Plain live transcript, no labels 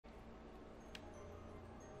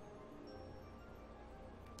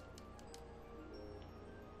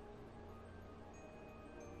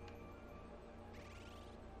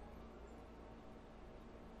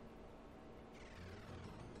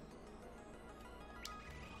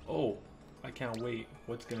Oh, I can't wait.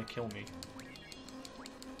 What's gonna kill me?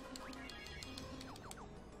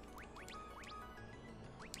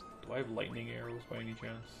 Do I have lightning arrows by any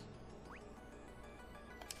chance?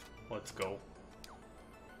 Let's go.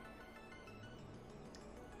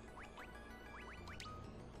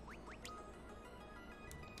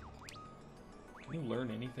 Can you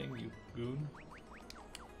learn anything, you goon?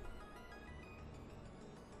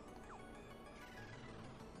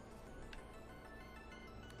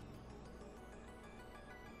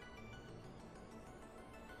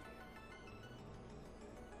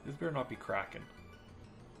 This better not be Kraken.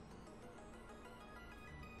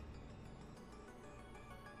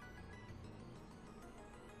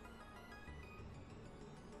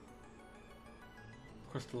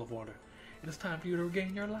 Crystal of water. It is time for you to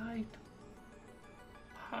regain your light.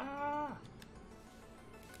 Ha!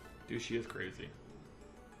 Dude, she is crazy.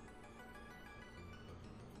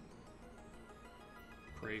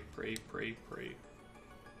 Pray, pray, pray, pray.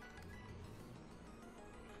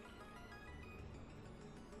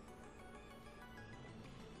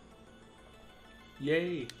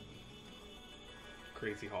 Yay!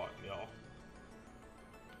 Crazy hot, y'all.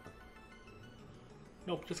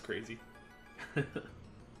 Nope, just crazy.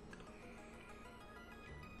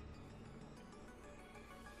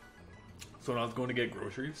 So when I was going to get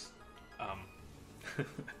groceries,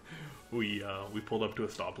 we pulled up to a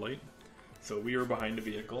stoplight. So we were behind a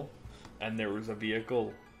vehicle, and there was a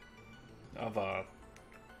vehicle of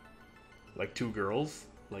like two girls,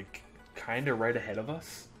 like kind of right ahead of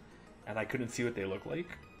us, and I couldn't see what they looked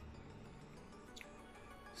like.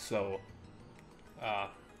 So,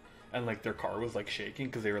 and like their car was like shaking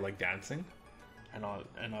because they were like dancing, and I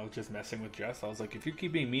was just messing with Jess. I was like, if you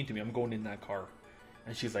keep being mean to me, I'm going in that car.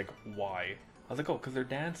 And she's like, why? I was like, oh, because they're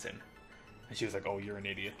dancing. And she was like, oh, you're an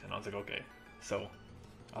idiot. And I was like, okay. So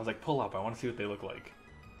I was like, pull up. I want to see what they look like.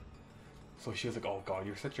 So she was like, oh, God,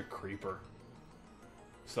 you're such a creeper.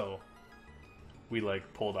 So we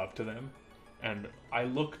like pulled up to them. And I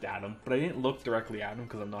looked at them. But I didn't look directly at them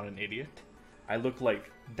because I'm not an idiot. I looked like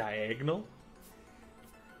diagonal.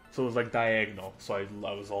 So it was like diagonal. So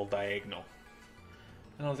I was all diagonal.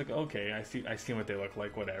 And I was like, okay, I see what they look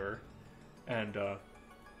like, whatever. And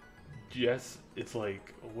Jess, it's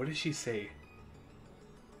like, what did she say?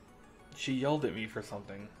 She yelled at me for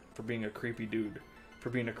something, for being a creepy dude, for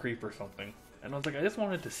being a creep or something. And I was like, I just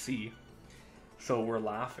wanted to see. So we're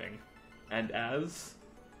laughing, and as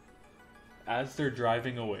they're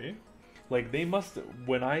driving away, like they must,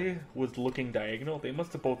 when I was looking diagonal, they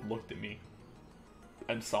must have both looked at me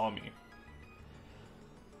and saw me.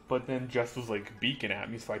 But then Jess was like beaking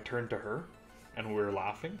at me, so I turned to her, and we were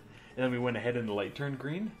laughing. And then we went ahead and the light turned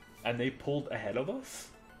green, and they pulled ahead of us.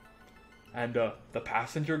 And the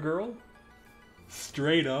passenger girl,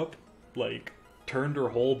 straight up, like, turned her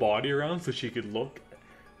whole body around so she could look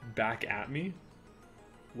back at me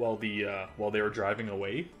while they were driving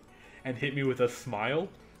away, and hit me with a smile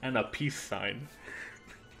and a peace sign.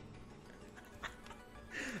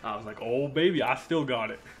 I was like, oh baby, I still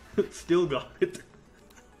got it. Still got it.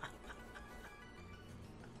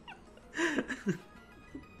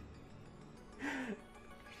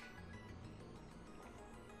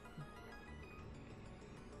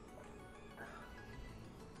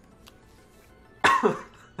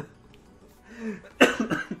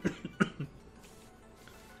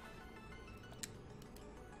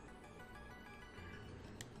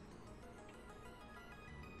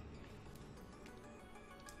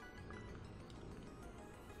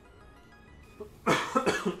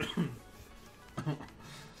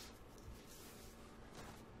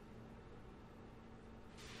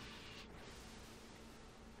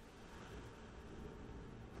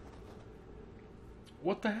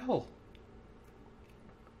 What the hell?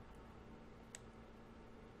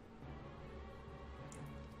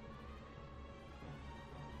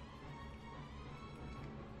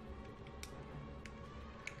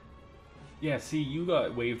 Yeah, see, you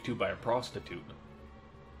got waved to by a prostitute.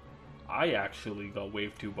 I actually got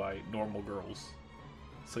waved to by normal girls.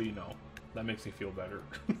 So, you know, that makes me feel better.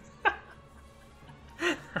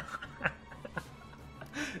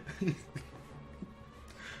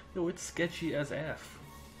 No, it's sketchy as F.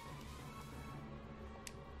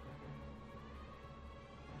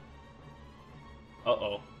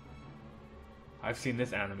 Uh-oh. I've seen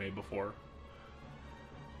this anime before.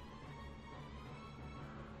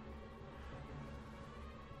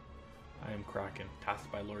 I am Kraken,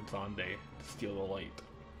 tasked by Lord Zonde to steal the light.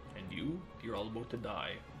 And you're all about to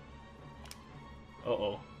die.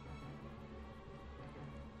 Uh-oh.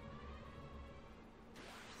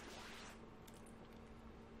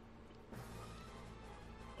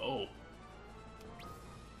 Oh.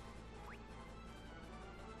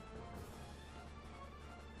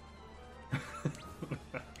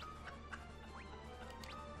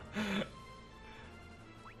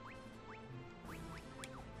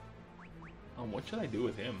 What should I do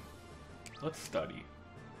with him? Let's study.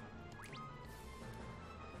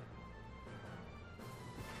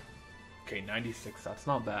 Okay, 96. That's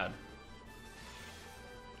not bad.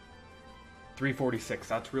 346.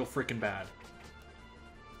 That's real freaking bad.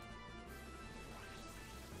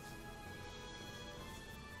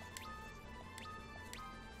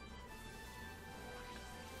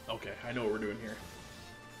 Okay, I know what we're doing here.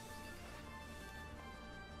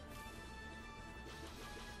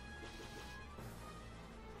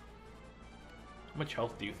 How much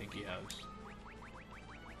health do you think he has?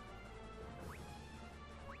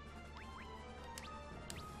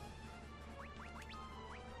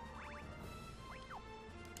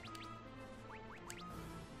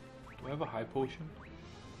 Do I have a high potion?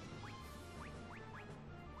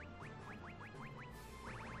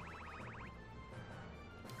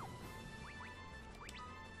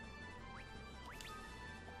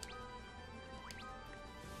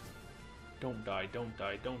 Don't die, don't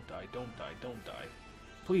die, don't die, don't die, don't die.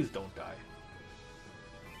 Please don't die.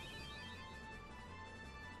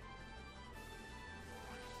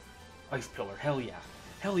 Ice Pillar, hell yeah.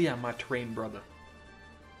 Hell yeah, my terrain brother.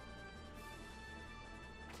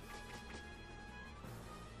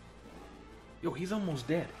 Yo, he's almost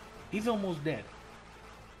dead. He's almost dead.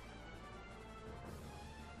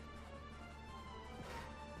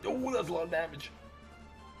 Oh, that's a lot of damage.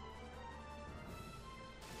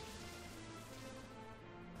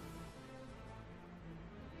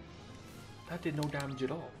 That did no damage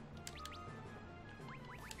at all.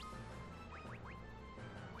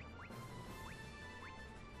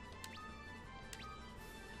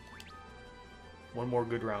 One more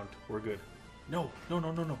good round. We're good. No, no,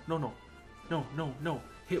 no, no, no, no, no. No, no, no.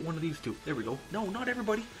 Hit one of these two. There we go. No, not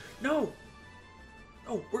everybody. No!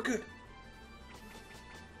 No, we're good.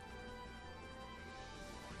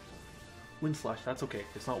 Wind Slash, that's okay.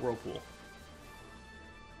 It's not Whirlpool.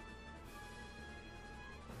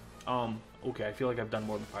 Okay, I feel like I've done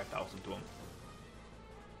more than 5,000 to him.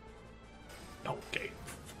 Okay.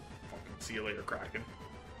 Fucking see you later, Kraken.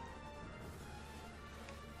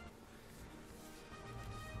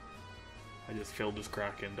 I just killed this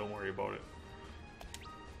Kraken, don't worry about it.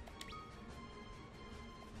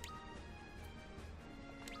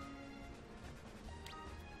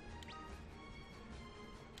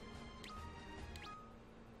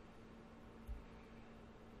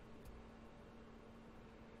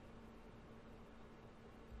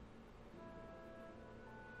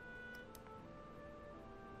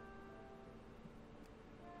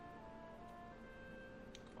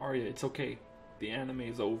 Arya, it's okay. The anime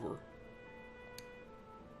is over.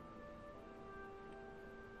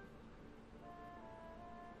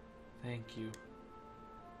 Thank you.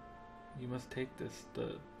 You must take this,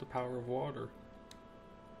 the power of water.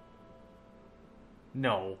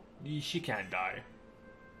 No, she can't die.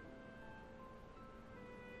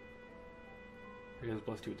 I guess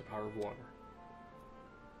blessed you with the power of water.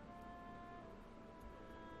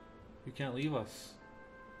 You can't leave us.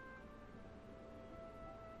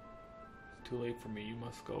 It's too late for me, you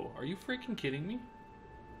must go. Are you freaking kidding me?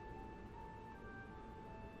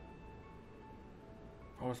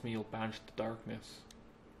 Promise me you'll banish the darkness.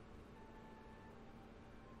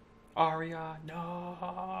 Arya,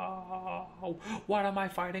 no! What am I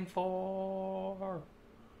fighting for?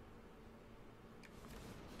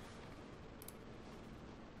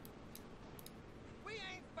 We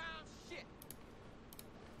ain't found shit.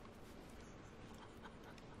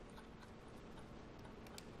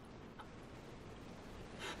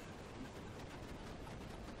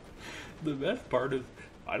 The best part is,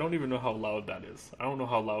 I don't even know how loud that is. I don't know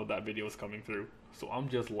how loud that video is coming through. So I'm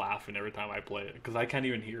just laughing every time I play it, because I can't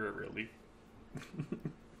even hear it really.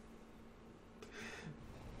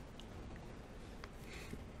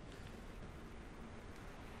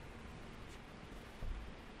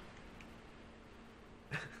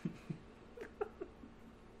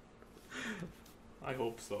 I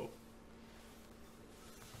hope so.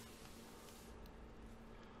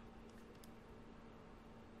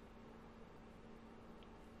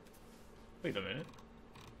 Wait a minute.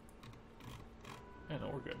 Yeah, no,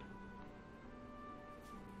 we're good.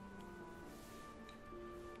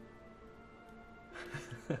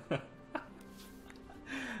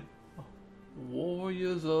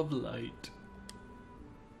 Warriors of Light.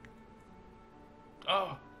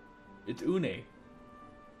 Ah! It's Une.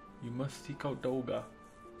 You must seek out Doga.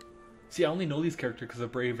 See, I only know these characters because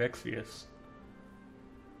of Brave Exvius.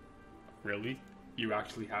 Really? You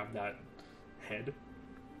actually have that head?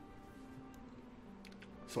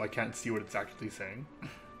 So I can't see what it's actually saying.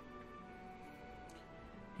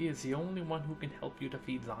 He is the only one who can help you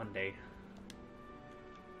defeat Xande.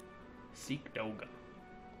 Seek Doga.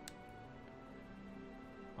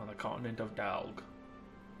 On the continent of Dalg.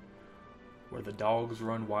 Where the dogs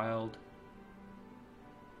run wild.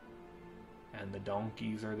 And the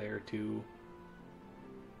donkeys are there too.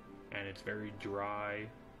 And it's very dry.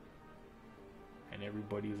 And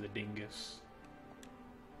everybody's a dingus.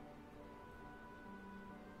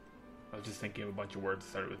 I was just thinking of a bunch of words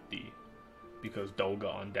that started with D. Because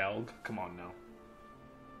Dolga on Dalg? Come on now.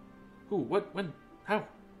 Who? What? When? How?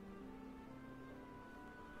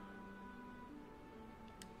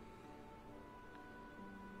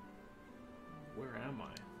 Where am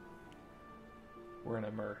I? We're in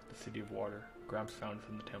Amur, the city of water. Gramps found it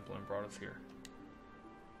from the temple and brought us here.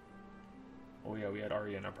 Oh yeah, we had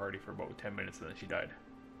Arya in our party for about 10 minutes and then she died.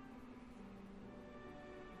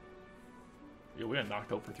 Yeah, we got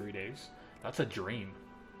knocked out for 3 days. That's a dream.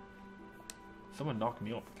 Someone knocked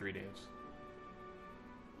me out for 3 days.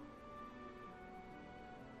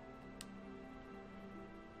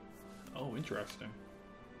 Oh, interesting.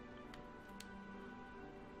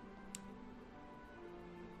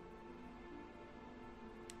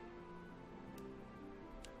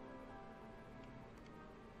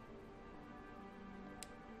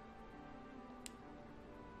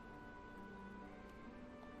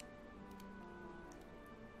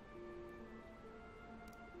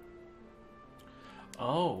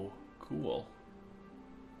 Oh, cool.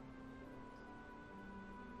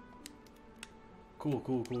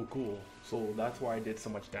 Cool. So that's why I did so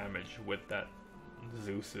much damage with that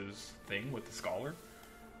Zeus's thing with the scholar.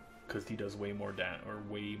 Because he does way more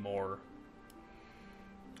way more...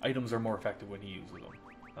 Items are more effective when he uses them.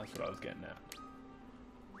 That's what I was getting at.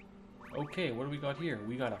 Okay, what do we got here?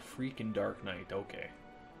 We got a freaking Dark Knight, okay.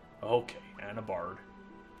 Okay, and a Bard.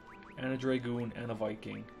 And a Dragoon, and a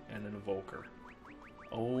Viking, and an Evoker.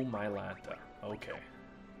 Oh my Lanta. Okay.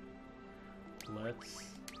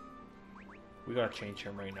 We gotta change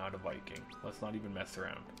him right now to Viking. Let's not even mess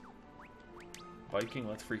around. Viking,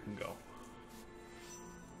 let's freaking go.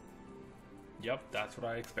 Yep, that's what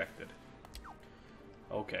I expected.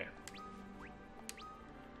 Okay.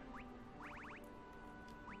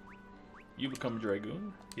 You become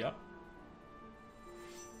Dragoon? Yep.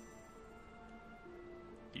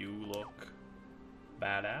 You look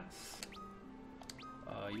badass.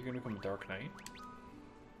 You're gonna become Dark Knight.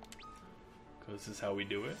 Because this is how we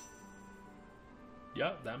do it.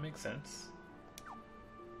 Yeah, that makes sense.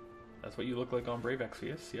 That's what you look like on Brave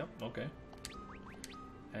Exvius. Yep, okay.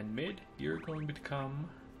 And mid, you're going to become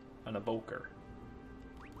an Evoker.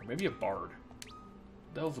 Or maybe a Bard.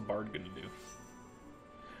 What the hell's a Bard gonna do?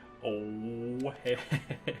 Oh,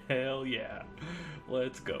 hell yeah.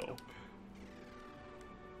 Let's go.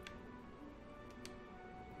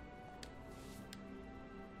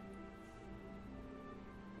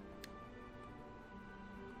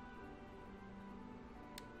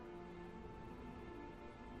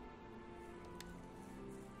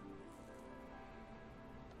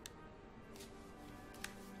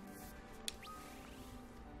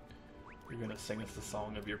 You're gonna sing us the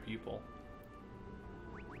song of your people.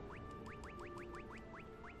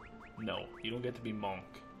 No, you don't get to be monk.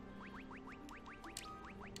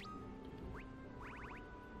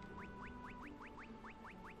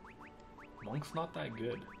 Monk's not that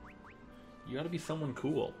good. You gotta be someone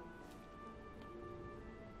cool.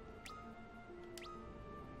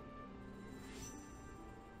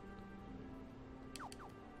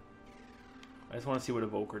 I just want to see what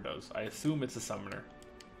Evoker does. I assume it's a summoner.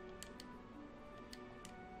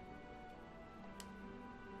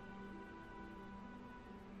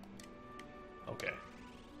 Okay.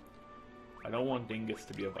 I don't want Dingus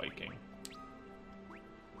to be a Viking.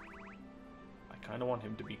 I kind of want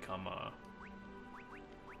him to become a...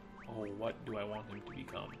 Oh, what do I want him to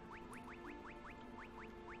become?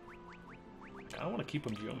 I kind of want to keep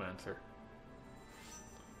him Geomancer.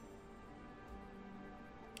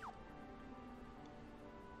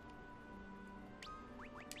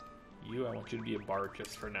 You, I want you to be a bard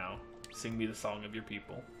just for now. Sing me the song of your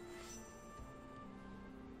people.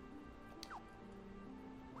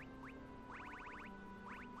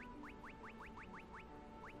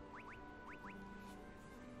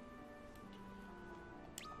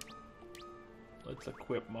 Let's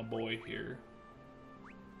equip my boy here.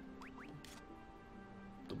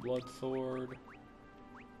 The blood sword.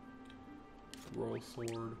 The royal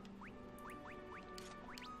sword.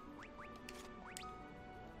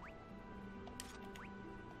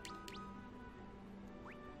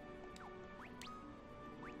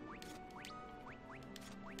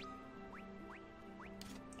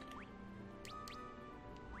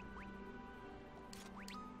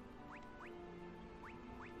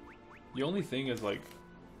 The only thing is, like,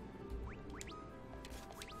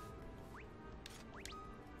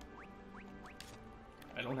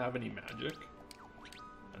 don't have any magic,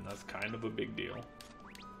 and that's kind of a big deal.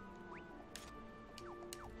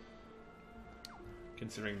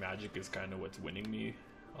 Considering magic is kind of what's winning me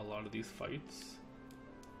a lot of these fights.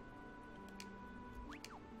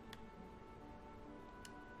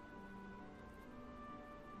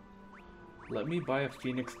 Let me buy a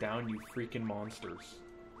Phoenix down, you freaking monsters.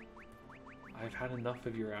 I've had enough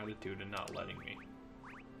of your attitude and not letting me.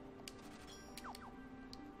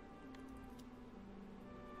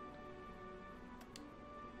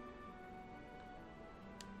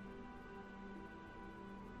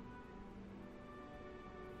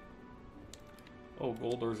 Oh,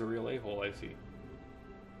 Goldor's a real a-hole, I see.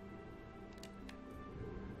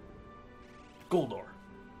 Goldor!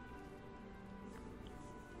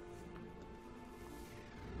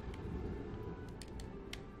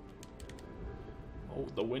 Oh,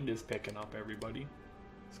 the wind is picking up, everybody.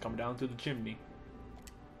 It's come down to the chimney.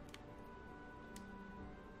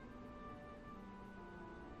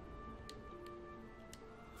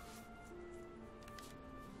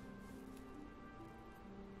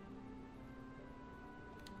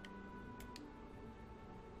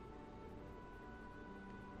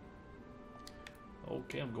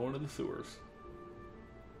 Okay, I'm going to the sewers.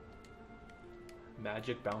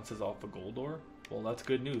 Magic bounces off a Goldor? Well, that's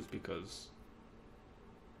good news because...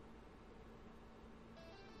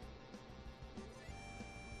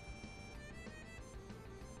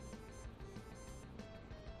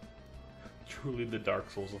 truly the Dark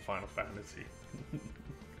Souls of Final Fantasy.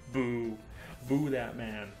 Boo. Boo that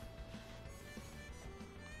man.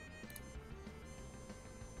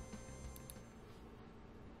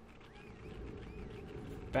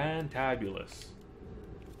 Fantabulous.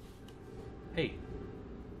 Hey.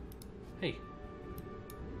 Hey.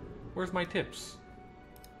 Where's my tips?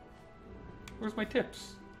 Where's my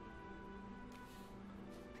tips?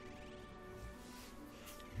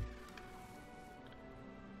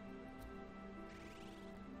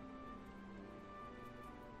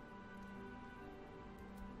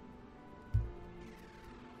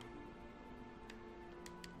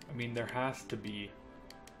 I mean, there has to be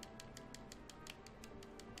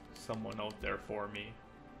someone out there for me.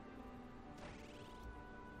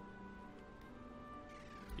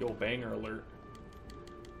 Yo, banger alert.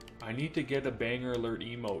 I need to get a banger alert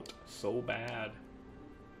emote so bad.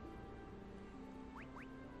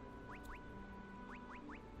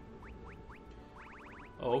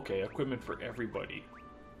 Oh, okay, equipment for everybody.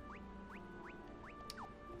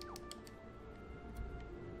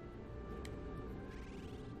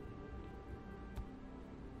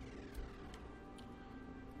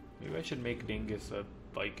 Maybe I should make Dingus a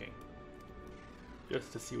Viking.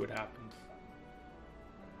 Just to see what happens.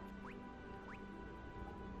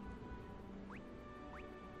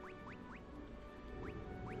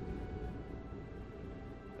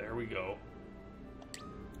 There we go.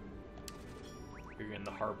 You're getting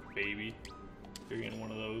the harp, baby. You're getting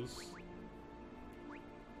one of those.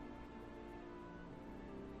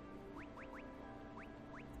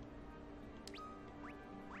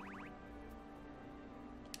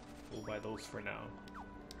 We'll buy those for now.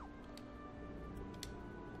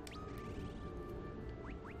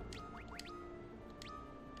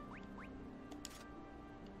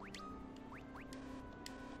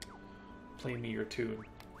 Play me your tune.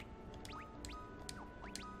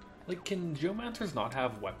 Like, can Geomancers not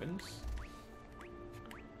have weapons?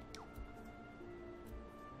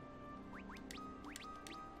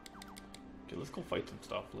 Okay, let's go fight some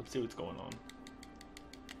stuff. Let's see what's going on.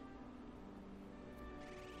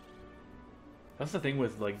 That's the thing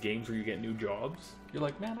with, like, games where you get new jobs. You're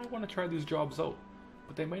like, man, I want to try these jobs out.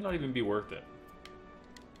 But they might not even be worth it.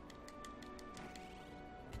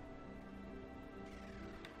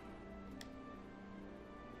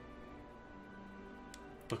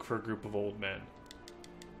 Look for a group of old men.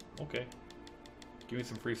 Okay. Give me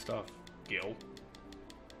some free stuff, Gil.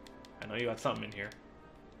 I know you got something in here.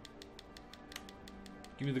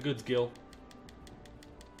 Give me the goods, Gil.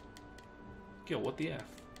 Gil, what the F?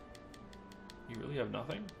 You really have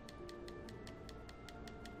nothing?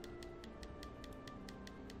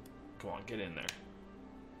 Come on, get in there.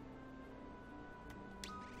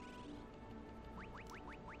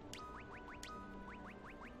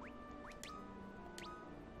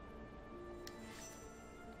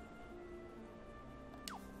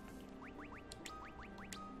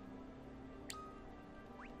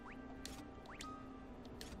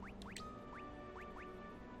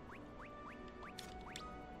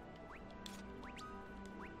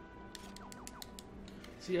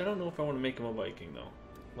 See, I don't know if I want to make him a Viking, though.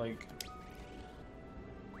 Like,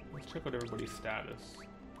 let's check out everybody's status.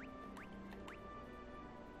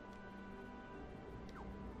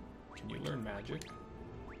 Can you learn magic?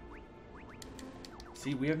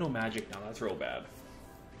 See, we have no magic now. That's real bad.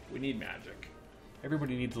 We need magic.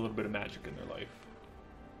 Everybody needs a little bit of magic in their life.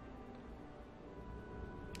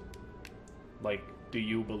 Like, do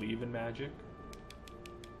you believe in magic?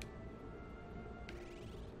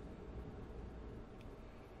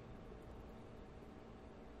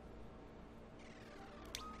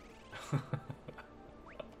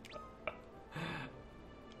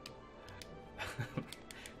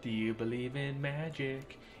 Do you believe in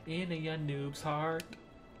magic in a young noob's heart?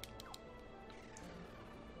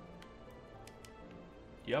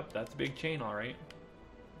 Yep, that's Big Chain, alright.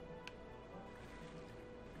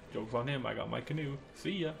 Joke's on him, I got my canoe.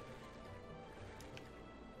 See ya.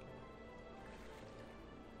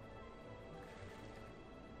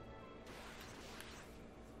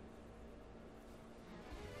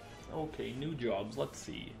 Okay, new jobs, let's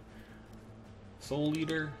see. Soul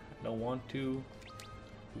Eater, don't want to.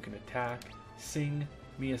 We can attack. Sing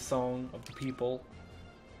me a song of the people.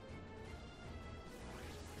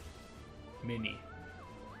 Mini.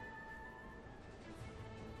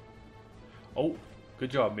 Oh,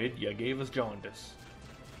 good job, Mid. You gave us jaundice.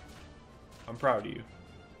 I'm proud of you.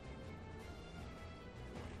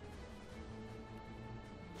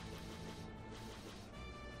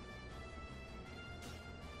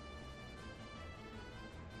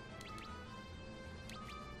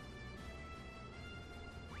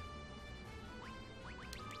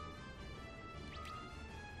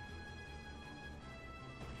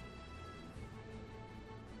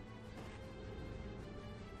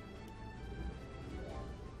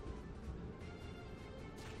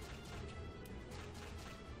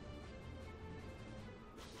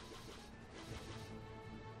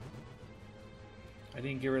 I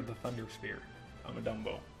didn't get rid of the Thunder Spear. I'm a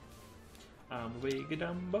Dumbo. I'm a big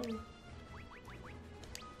Dumbo.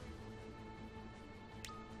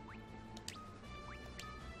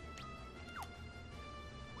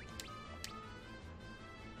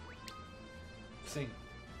 Sing.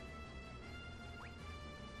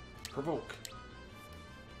 Provoke.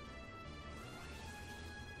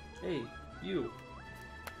 Hey, you.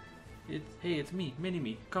 It's me,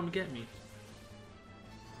 Mini-Me. Come get me.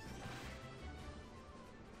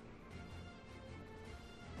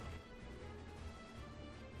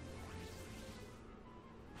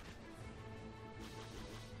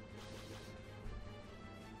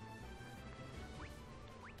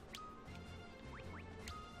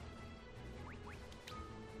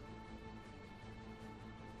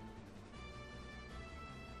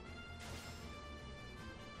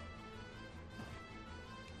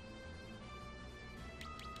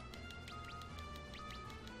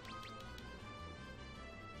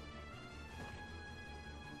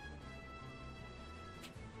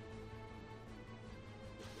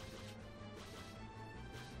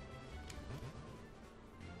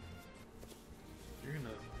 You're gonna...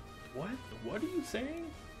 What? What are you saying?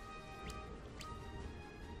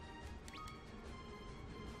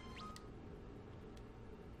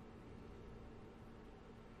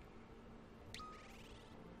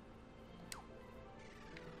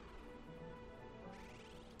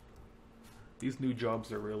 These new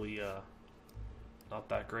jobs are really, not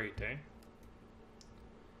that great, eh?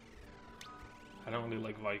 I don't really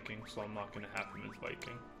like Viking, so I'm not gonna have him as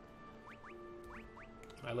Viking.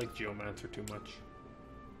 I like Geomancer too much.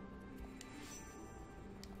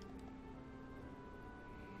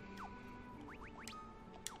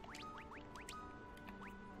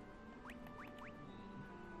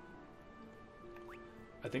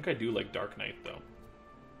 I think I do like Dark Knight though.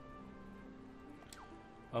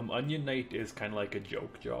 Onion Knight is kind of like a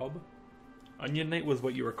joke job. Onion Knight was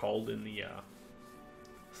what you were called in the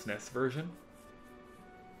SNES version,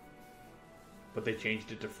 but they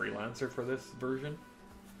changed it to Freelancer for this version.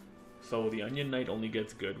 So the Onion Knight only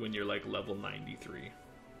gets good when you're like level 93.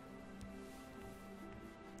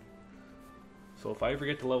 So if I ever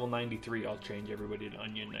get to level 93, I'll change everybody to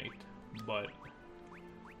Onion Knight, but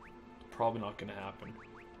probably not going to happen.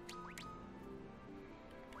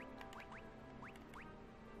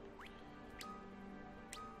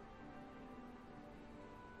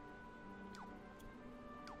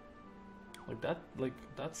 Like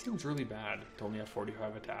that seems really bad to only have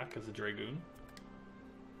 45 attack as a Dragoon.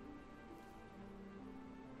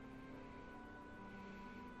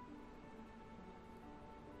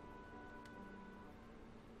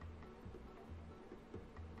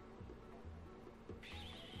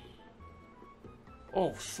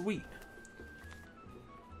 Oh, sweet.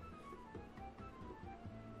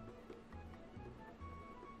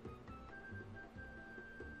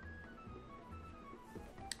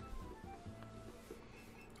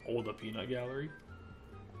 Oh, the peanut gallery.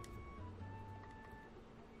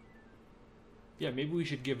 Yeah, maybe we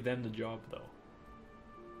should give them the job, though.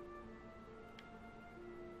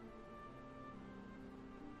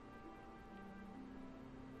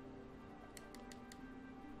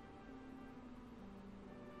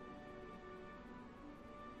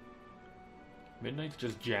 Midnight's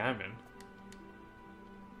just jamming.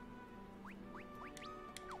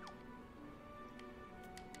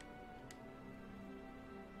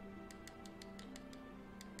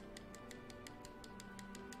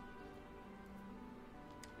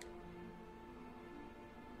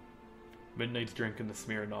 Midnight's drinking the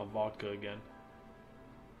Smirnoff vodka again.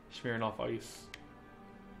 Smirnoff Ice.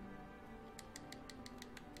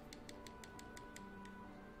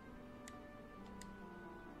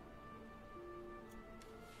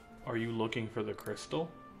 Are you looking for the crystal?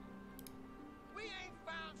 We ain't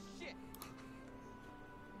found shit.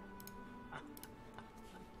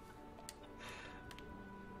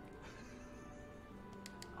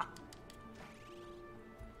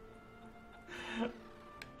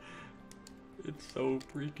 It's so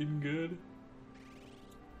freaking good.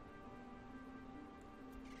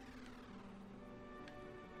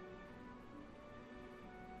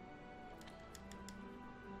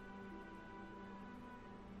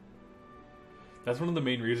 That's one of the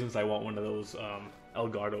main reasons I want one of those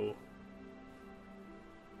Elgato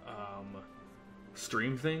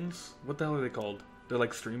stream things. What the hell are they called? They're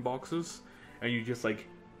like stream boxes, and you just like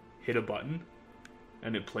hit a button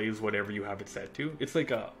and it plays whatever you have it set to. It's like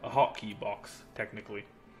a hotkey box, technically.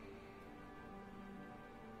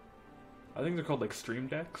 I think they're called like stream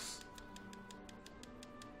decks.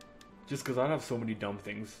 Just because I have so many dumb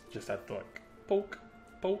things just at the like poke.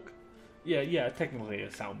 Yeah, technically a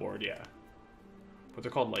soundboard, yeah. But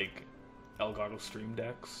they're called like Elgato Stream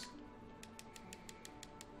Decks.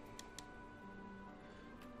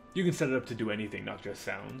 You can set it up to do anything, not just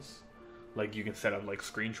sounds. Like you can set up like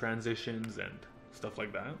screen transitions and stuff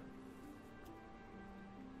like that.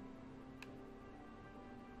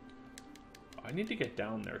 I need to get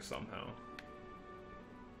down there somehow.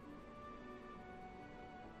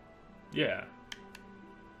 Yeah.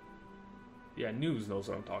 Yeah, News knows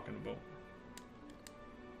what I'm talking about.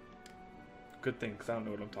 Good thing, because I don't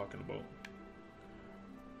know what I'm talking about.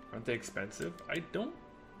 Aren't they expensive? I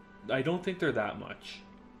don't think they're that much.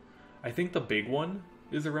 I think the big one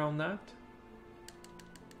is around that.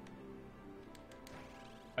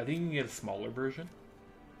 I think you can get a smaller version.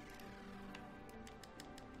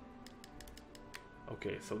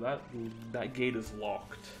 Okay, so that gate is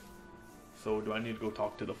locked. So do I need to go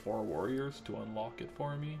talk to the 4 warriors to unlock it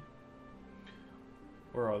for me?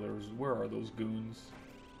 Where are those goons?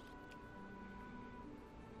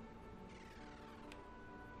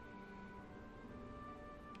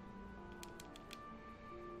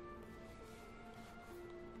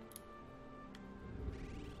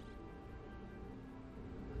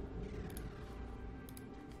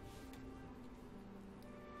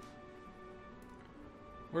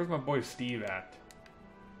 Where's my boy Steve at?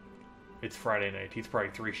 It's Friday night. He's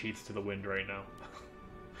probably 3 sheets to the wind right now.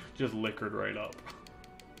 Just liquored right up.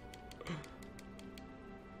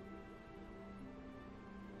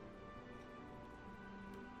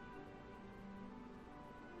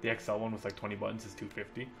 The XL one with like 20 buttons is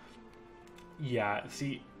 $250. Yeah,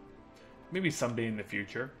 see, maybe someday in the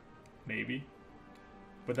future, maybe.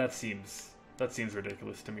 But that seems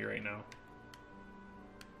ridiculous to me right now.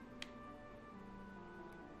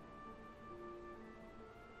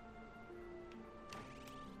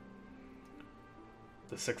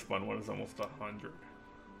 The 6-button one is almost 100.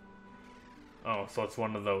 Oh, so it's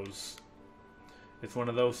one of those. It's one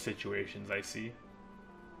of those situations, I see.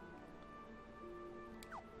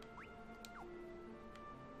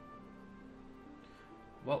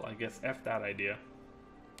 Well, I guess F that idea.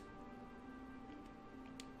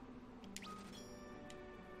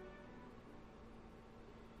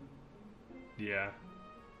 Yeah.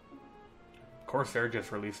 Corsair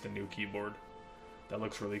just released a new keyboard that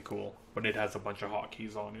looks really cool, but it has a bunch of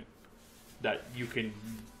hotkeys on it that you can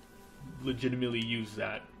legitimately use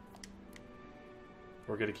that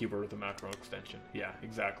or get a keyboard with a macro extension. Yeah,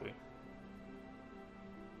 exactly.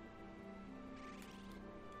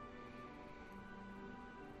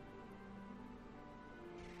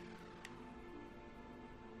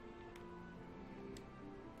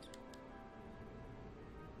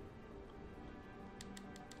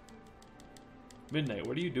 Midnight,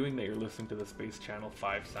 what are you doing that you're listening to the Space Channel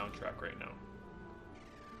 5 soundtrack right now?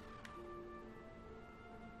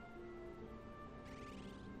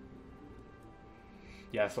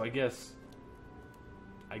 Yeah, so I guess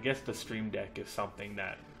the Stream Deck is something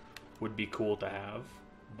that would be cool to have,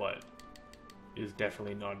 but is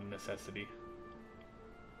definitely not a necessity.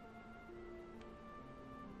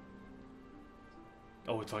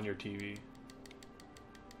 Oh, it's on your TV.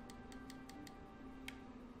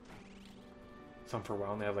 Some for a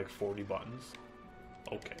while, and they have like 40 buttons.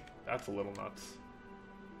 Okay, that's a little nuts.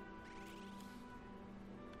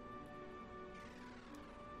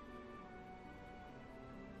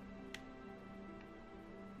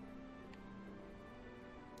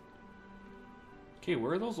 Okay,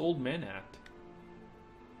 where are those old men at?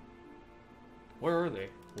 Where are they?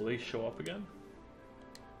 Will they show up again?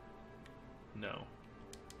 No.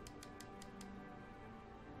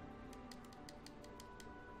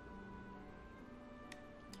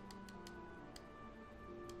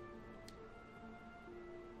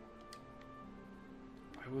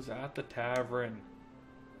 I was at the tavern.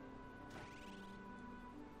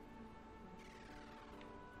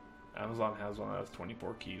 Amazon has one that has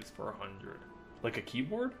 24 keys for 100. Like a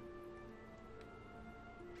keyboard?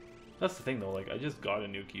 That's the thing though, like I just got a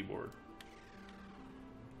new keyboard.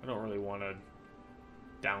 I don't really want to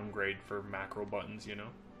downgrade for macro buttons, you know?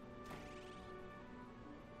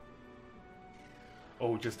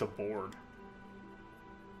 Oh, just a board.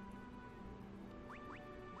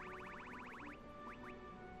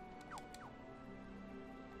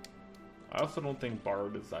 I also don't think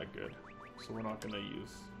Bard is that good, so we're not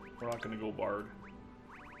gonna go Bard.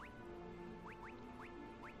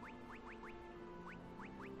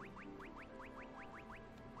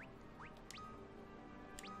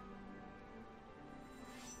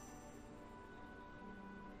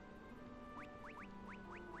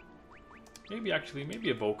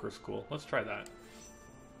 Maybe Evoker's cool. Let's try that.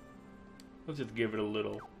 Let's just give it a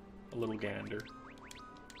little gander.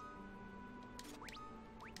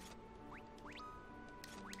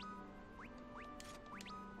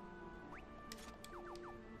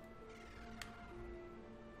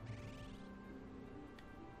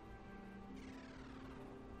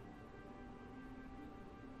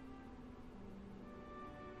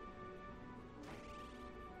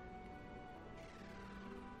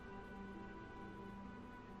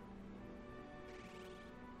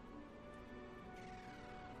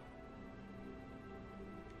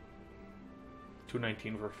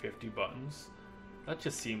 $219 for 50 buttons. That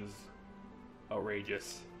just seems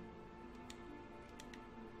outrageous.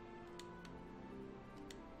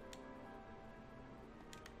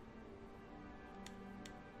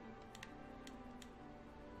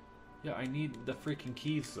 Yeah, I need the freaking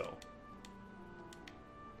keys though.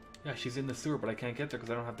 Yeah, she's in the sewer, but I can't get there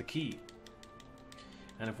because I don't have the key.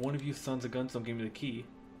 And if one of you sons of guns don't give me the key,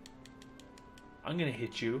 I'm gonna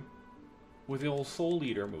hit you with the old Soul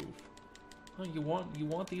Eater move. Oh, you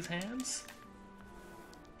want these hands?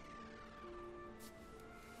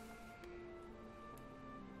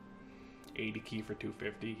 $80 key for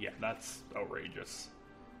 $250? Yeah, that's outrageous.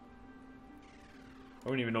 I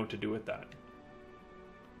don't even know what to do with that.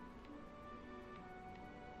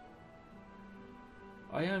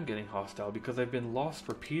 I am getting hostile because I've been lost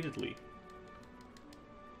repeatedly.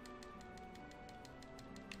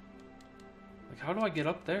 Like, how do I get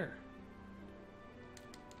up there?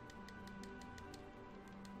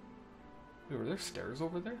 Wait, were there stairs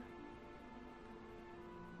over there?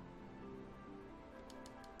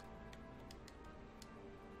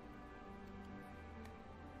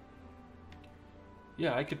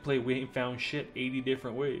 Yeah, I could play We Ain't Found Shit 80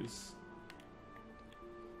 different ways.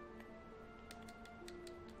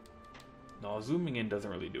 No, zooming in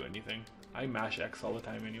doesn't really do anything. I mash X all the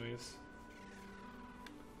time anyways.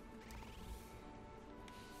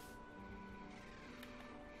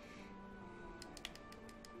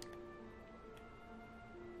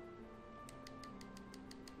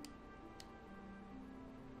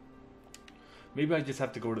 Maybe I just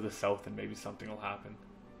have to go to the south and maybe something will happen.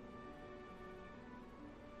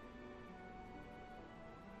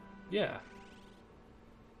 Yeah.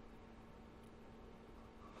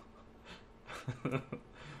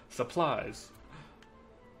 Supplies.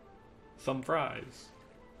 Some fries.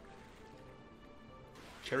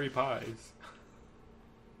 Cherry pies.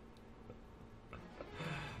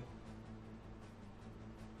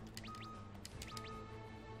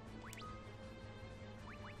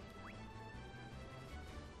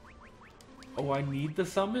 Oh, I need the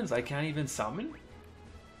summons? I can't even summon?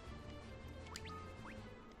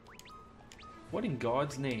 What in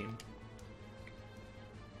God's name?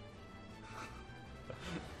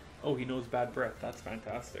 Oh, he knows bad breath. That's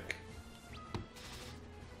fantastic.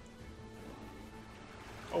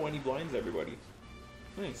 Oh, and he blinds everybody.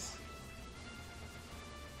 Nice.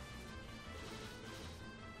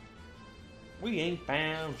 We ain't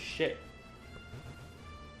found shit.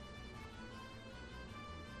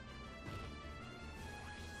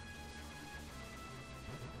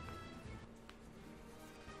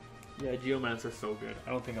 Yeah, Geomancer's so good. I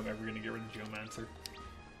don't think I'm ever gonna get rid of Geomancer.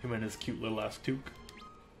 Him and his cute little ass toque.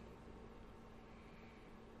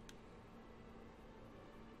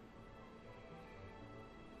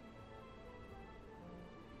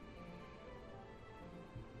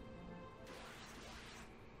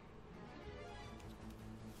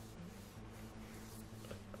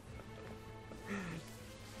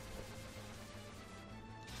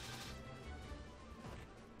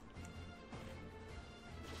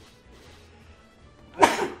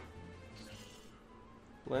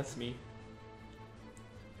 Bless me.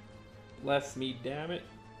 Bless me, damn it.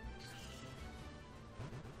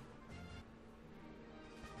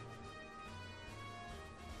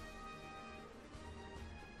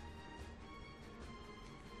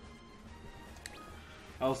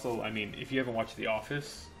 Also, I mean, if you haven't watched The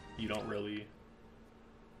Office, you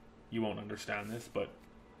won't understand this, but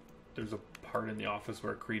there's a part in The Office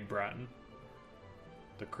where Creed Bratton,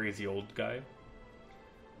 the crazy old guy,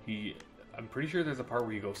 I'm pretty sure there's a part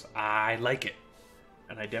where he goes, I like it.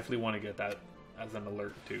 And I definitely want to get that as an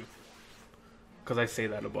alert too. Because I say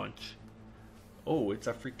that a bunch. Oh, it's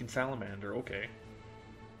a freaking salamander. Okay.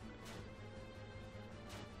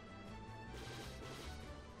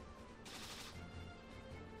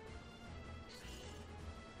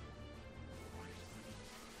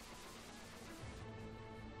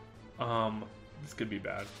 This could be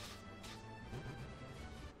bad.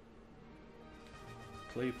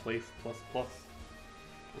 Play place plus plus.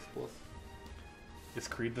 Plus plus. Is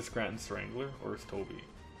Creed the Scranton Strangler or is Toby?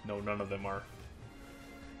 No, none of them are.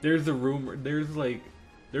 There's a rumor,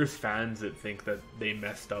 there's fans that think that they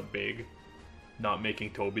messed up big not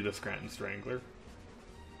making Toby the Scranton Strangler.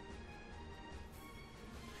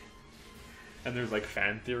 And there's like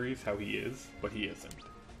fan theories how he is, but he isn't.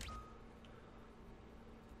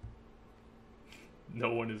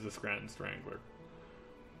 No one is the Scranton Strangler.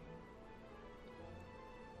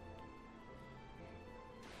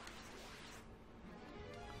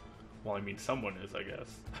 Well, I mean, someone is, I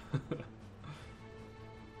guess.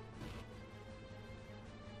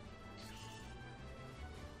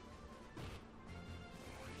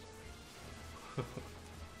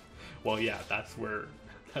 Well, yeah, that's where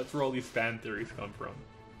all these fan theories come from.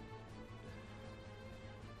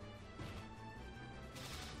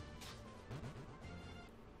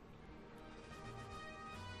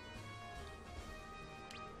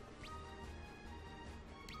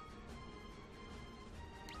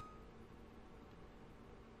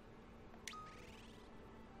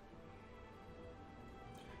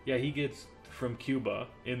 Yeah, he gets from Cuba,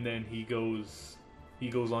 and then he goes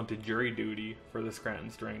on to jury duty for the Scranton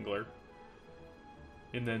Strangler.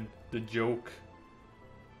 And then the joke,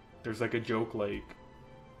 there's like a joke like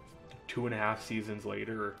 2.5 seasons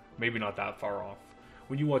later, or maybe not that far off.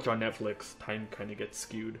 When you watch on Netflix, time kind of gets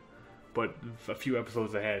skewed, but a few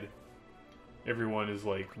episodes ahead, everyone is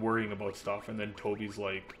like worrying about stuff, and then Toby's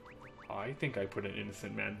like, I think I put an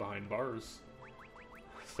innocent man behind bars.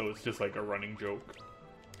 So it's just like a running joke.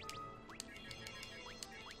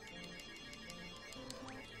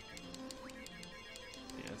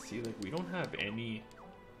 See, like, we don't have any.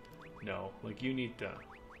 No, like, you need to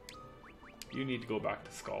go back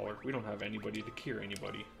to Scholar. We don't have anybody to cure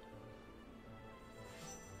anybody.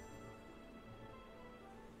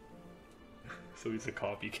 So he's a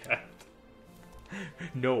copycat.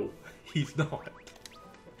 No, he's not.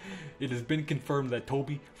 It has been confirmed that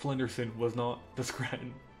Toby Flenderson was not the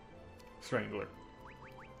Scranton Strangler.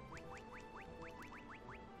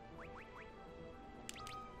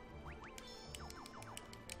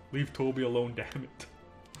 Leave Toby alone, damn it.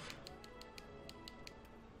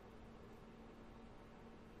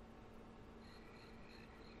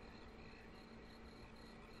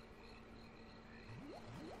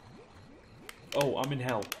 Oh, I'm in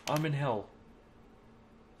hell. I'm in hell.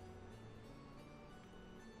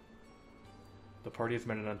 The party has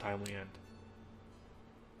met an untimely end.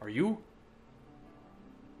 Are you?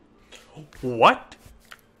 What?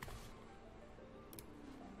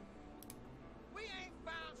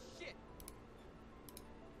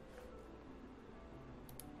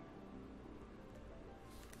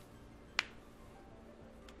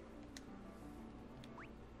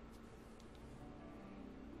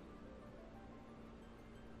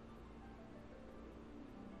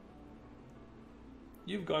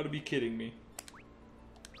 You've got to be kidding me.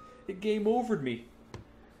 It game overed me.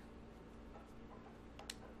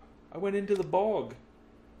 I went into the bog.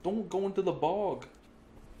 Don't go into the bog.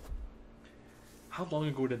 How long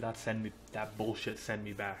ago did that bullshit send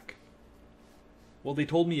me back? Well, they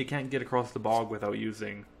told me you can't get across the bog without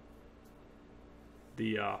using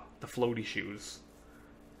the floaty shoes.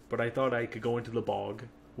 But I thought I could go into the bog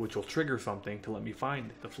which will trigger something to let me find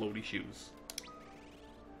the floaty shoes.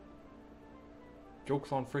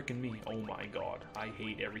 Joke's on frickin' me. Oh my god. I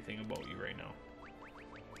hate everything about you right now.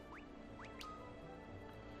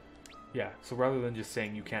 Yeah, so rather than just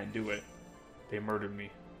saying you can't do it, they murdered me.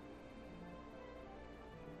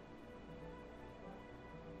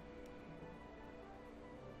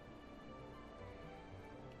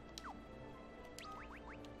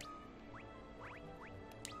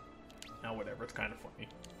 Now whatever, it's kind of funny.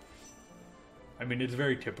 I mean, it's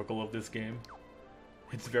very typical of this game.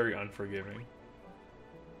 It's very unforgiving.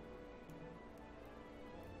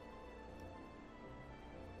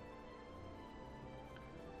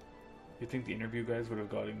 You think the interview guys would have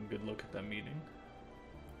gotten a good look at that meeting?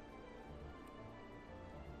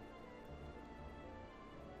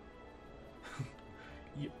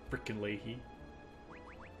 You frickin' Leahy.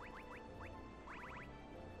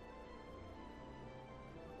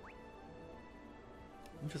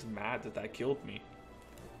 I'm just mad that that killed me.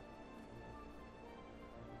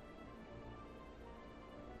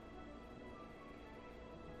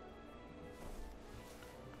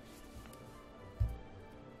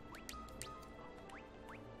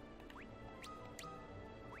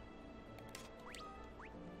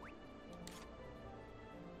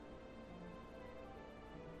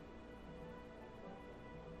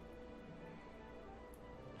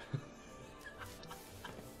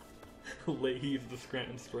 Leahy's the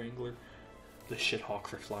Scranton Strangler. The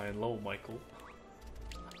shithawks are flying low, Michael.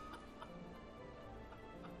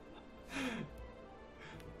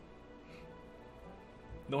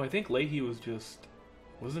 No, I think Leahy was just...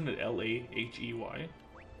 Wasn't it L-A-H-E-Y?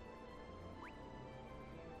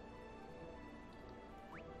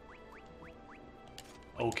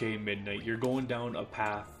 Okay, Midnight, you're going down a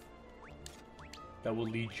path that will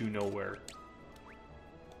lead you nowhere.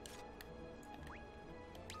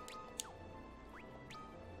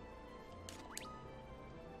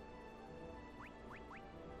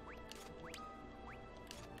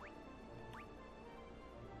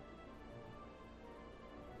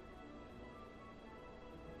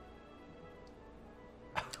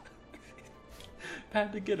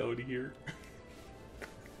 Panda, get out of here.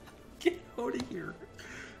 Get out of here.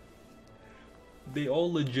 They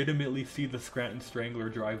all legitimately see the Scranton Strangler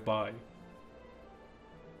drive by.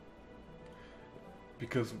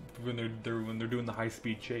 Because when they're doing the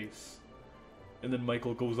high-speed chase. And then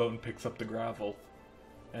Michael goes out and picks up the gravel.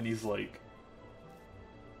 And he's like,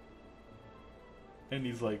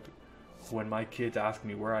 when my kids ask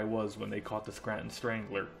me where I was when they caught the Scranton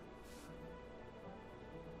Strangler,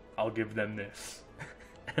 I'll give them this.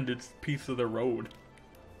 And it's a piece of the road.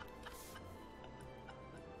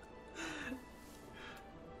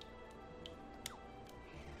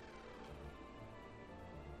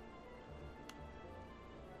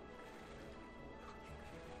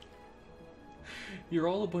 You're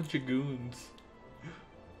all a bunch of goons.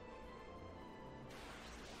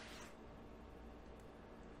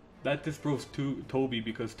 That disproves Toby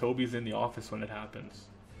because Toby's in the office when it happens.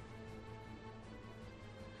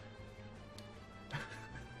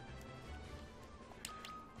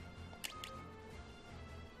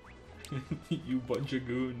 You bunch of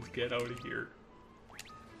goons, get out of here.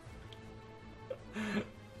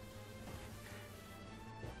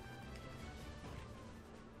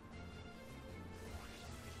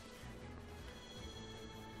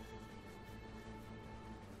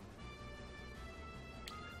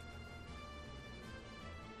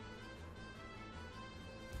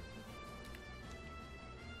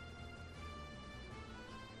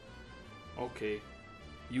 Okay,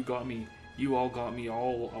 you all got me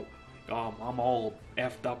all, I'm all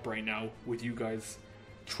effed up right now with you guys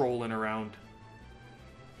trolling around.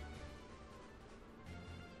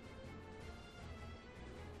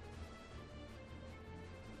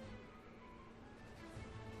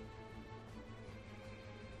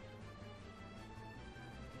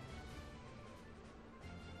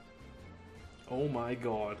 Oh my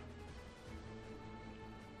god.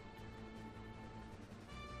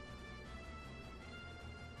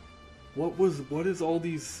 What is all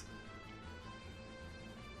these...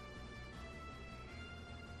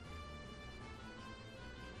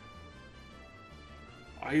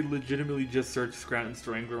 I legitimately just searched Scranton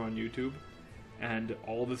Strangler on YouTube, and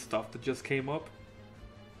all this stuff that just came up.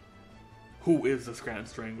 Who is the Scranton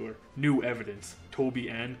Strangler? New evidence. Toby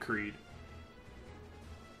and Creed.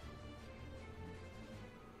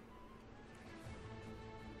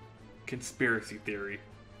 Conspiracy theory.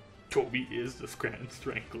 Toby is the Scranton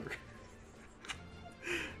Strangler.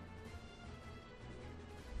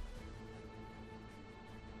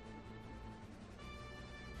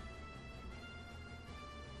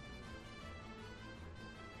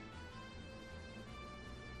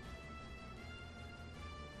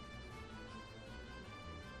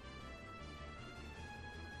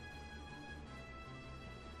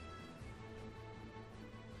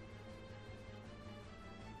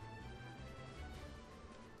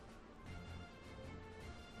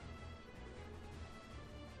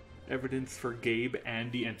 Evidence for Gabe,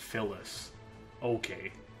 Andy, and Phyllis.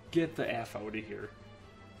 Okay, get the F out of here.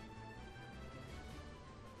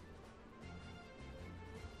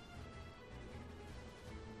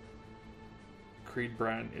 Creed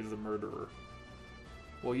Bratton is a murderer.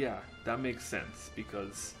 Well, yeah, that makes sense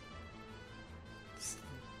because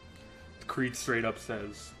Creed straight up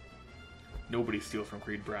says nobody steals from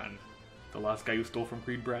Creed Bratton. The last guy who stole from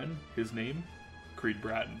Creed Bratton, his name? Creed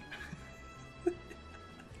Bratton.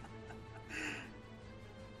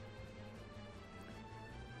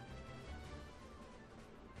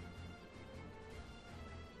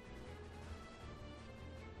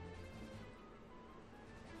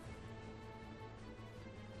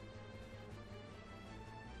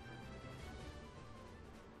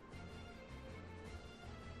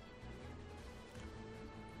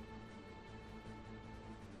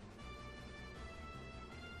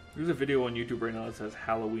 There's a video on YouTube right now that says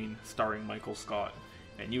Halloween starring Michael Scott,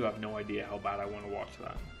 and you have no idea how bad I want to watch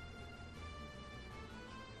that.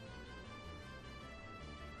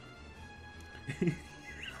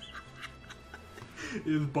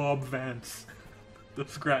 Is Bob Vance the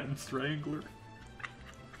Scranton Strangler?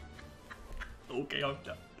 Okay, I'm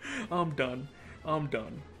done. I'm done. I'm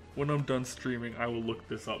done. When I'm done streaming, I will look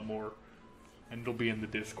this up more, and it'll be in the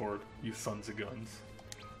Discord, you sons of guns.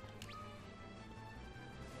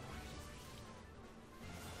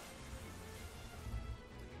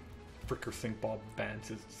 Fricker think Bob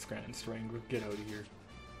Vance is Scranton Strangler. Get out of here.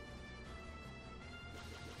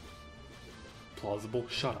 Plausible?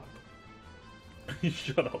 Shut up.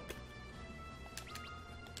 Shut up.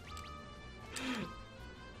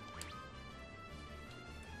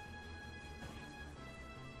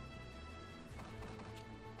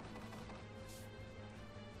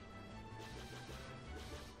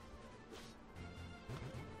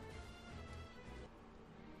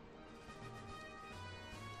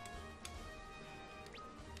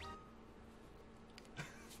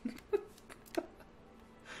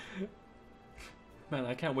 Man,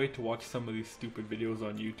 I can't wait to watch some of these stupid videos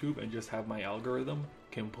on YouTube and just have my algorithm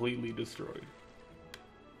completely destroyed.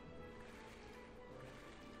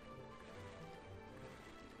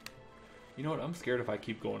 You know what? I'm scared if I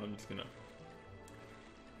keep going, I'm just gonna...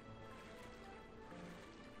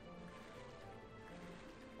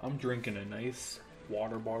 I'm drinking a nice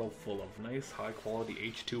water bottle full of nice high quality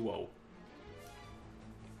H2O.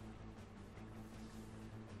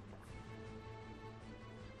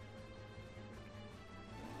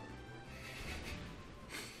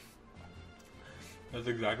 That's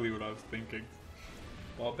exactly what I was thinking.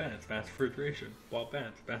 Bob Vance, Vance Refrigeration. Bob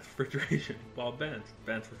Vance, Vance Refrigeration. Bob Vance,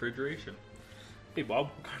 Vance Refrigeration. Hey Bob,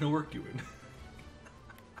 what kind of work you in?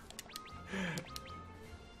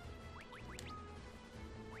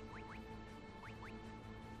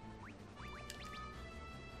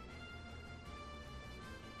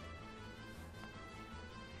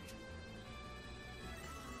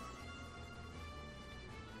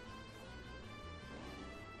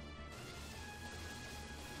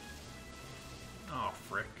 Oh,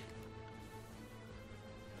 frick.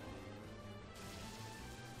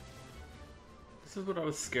 This is what I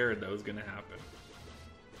was scared that was gonna happen.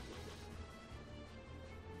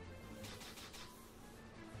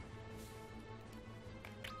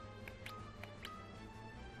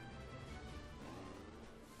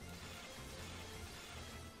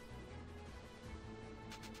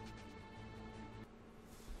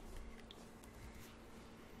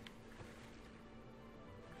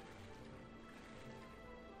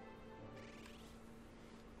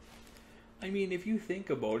 I mean, if you think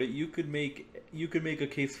about it, you could make a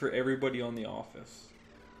case for everybody on The Office.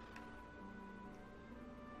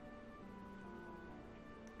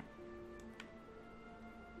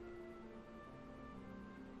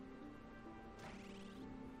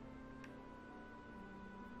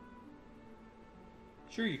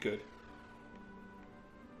 Sure you could.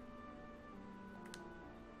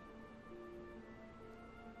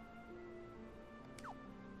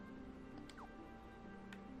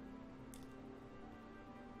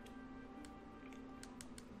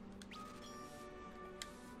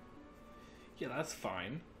 Yeah, that's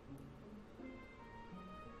fine.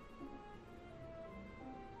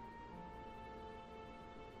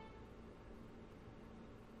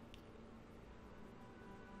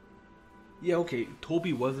 Yeah, okay,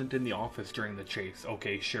 Toby wasn't in the office during the chase,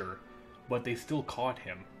 okay, sure. But they still caught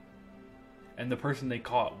him. And the person they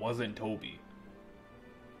caught wasn't Toby.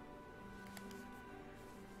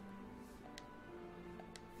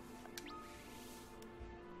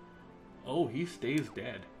 Oh, he stays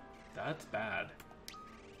dead. That's bad.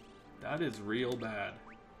 That is real bad.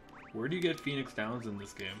 Where do you get Phoenix Downs in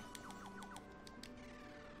this game?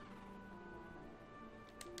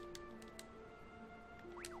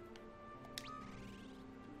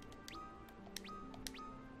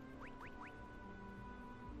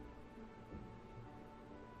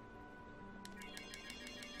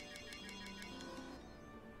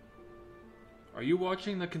 Are you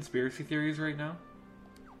watching the conspiracy theories right now?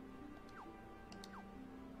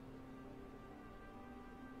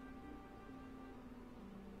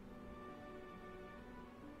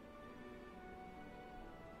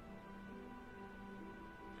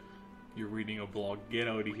 You're reading a blog. Get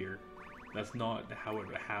out of here. That's not how it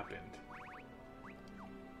happened.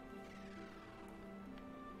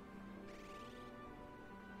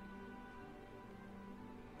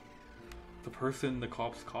 The person the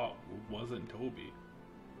cops caught wasn't Toby.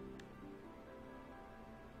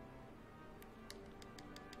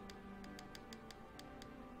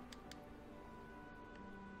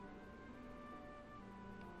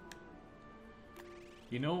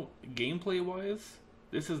 You know, gameplay-wise,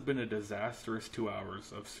 this has been a disastrous 2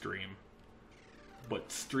 hours of stream.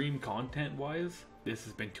 But stream content-wise, this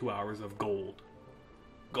has been 2 hours of gold.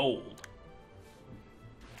 Gold.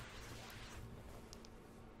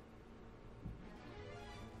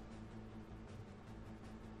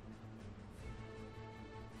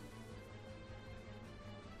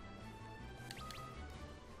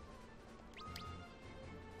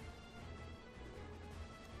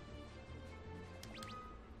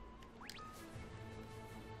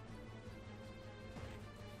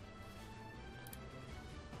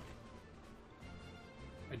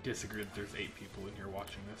 I disagree that there's 8 people in here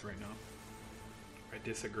watching this right now. I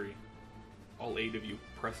disagree. All 8 of you,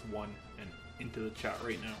 press 1 and into the chat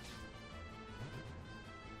right now.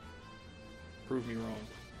 Prove me wrong.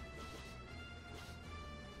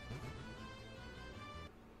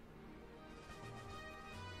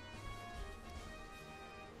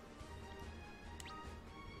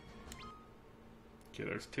 Okay,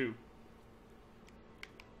 there's 2.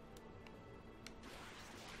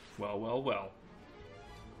 Well, well, well.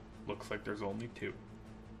 Looks like there's only 2.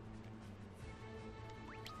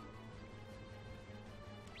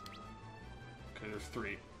 Okay, there's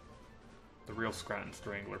 3. The real Scranton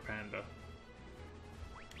Strangler Panda.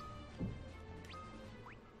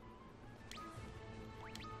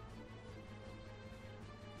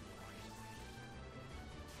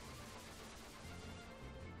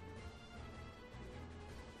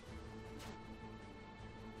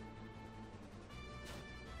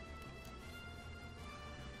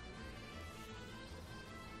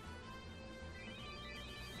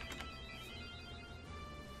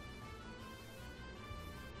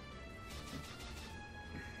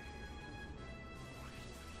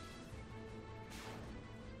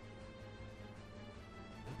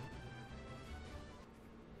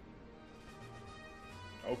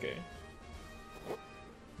 Okay.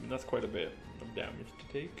 I mean, that's quite a bit of damage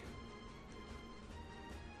to take.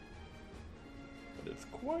 But it's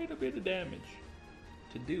quite a bit of damage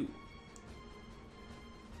to do.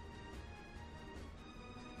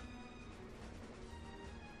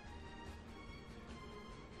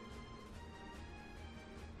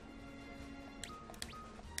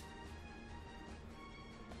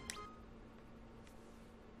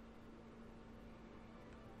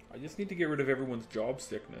 I just need to get rid of everyone's job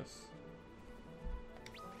sickness.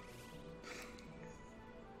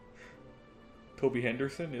 Toby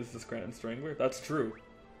Henderson is the Scranton Strangler? That's true.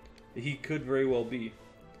 He could very well be.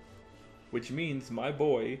 Which means my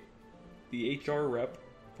boy, the HR rep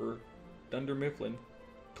for Dunder Mifflin,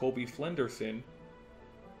 Toby Flenderson,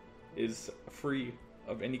 is free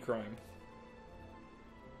of any crime.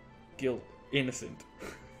 Guilt. Innocent.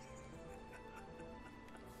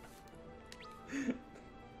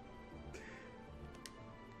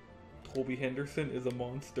 Toby Henderson is a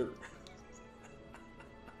monster.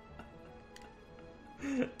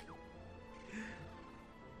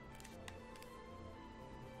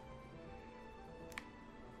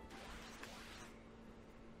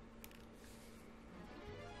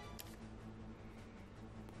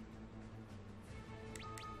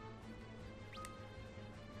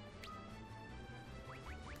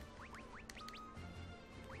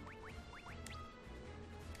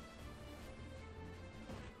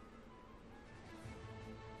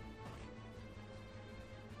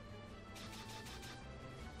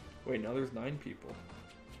 Wait, now there's 9 people.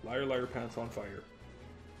 Liar, liar, pants on fire.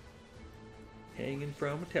 Hanging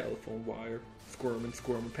from a telephone wire. Squirming,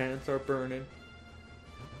 squirming, pants are burning.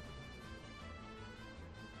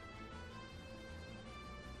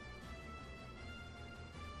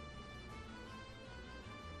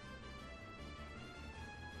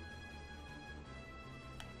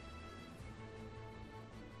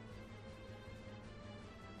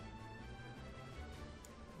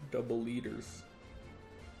 Double leaders.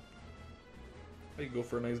 I could go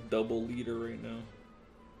for a nice double leader right now.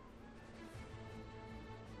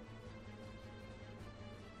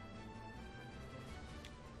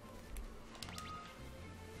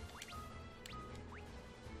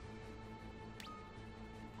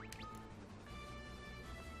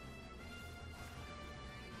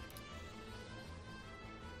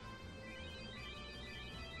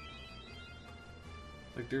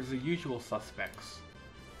 Like, there's the usual suspects.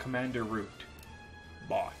 Commander Root,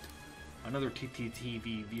 bot. Another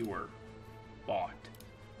TTTV viewer, bot.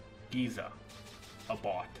 Giza, a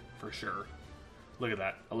bot, for sure. Look at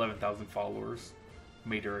that, 11,000 followers.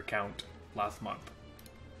 Made her account last month.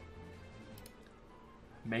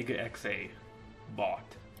 Mega XA, bot.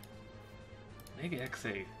 Mega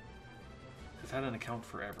XA has had an account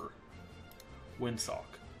forever. Windsock,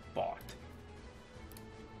 bot.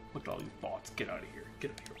 Look at all these bots. Get out of here.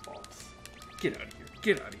 Get out of here, bots. Get out of here.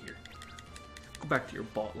 Get out of here. Go back to your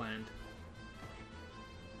bot land.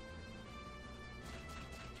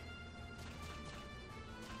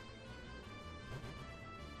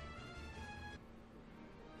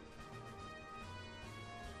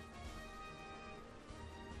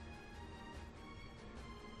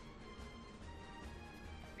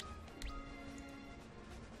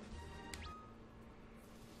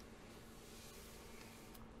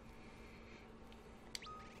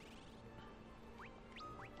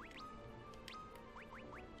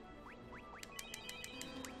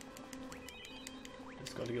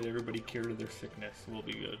 Gotta get everybody cured of their sickness. We'll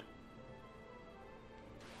be good.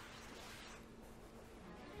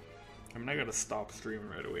 I mean, I gotta stop streaming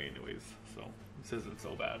right away anyways, so this isn't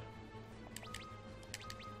so bad.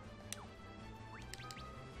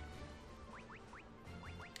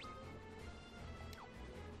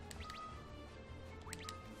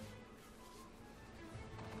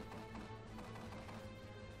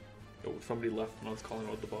 Oh, somebody left when I was calling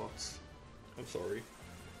out the bots. I'm sorry.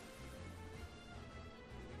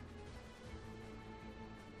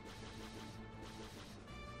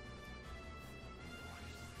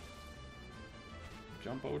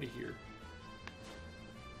 Jump out of here.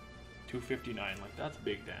 259, like that's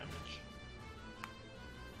big damage.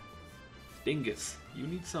 Dingus, you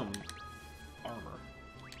need some armor.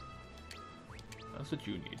 That's what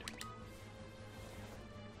you need.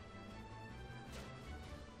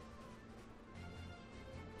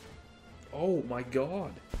 Oh my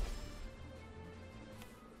god.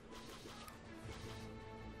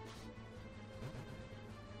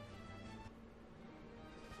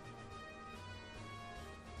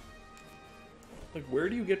 Like, where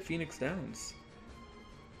do you get Phoenix Downs?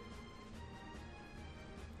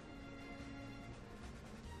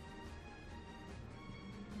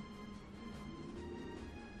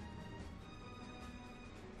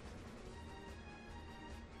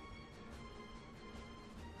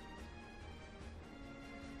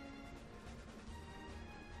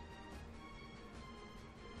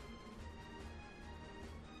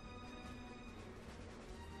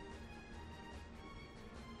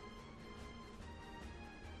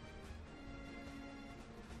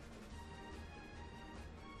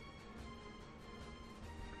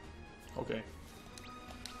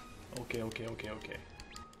 Okay. Okay.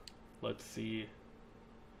 Let's see.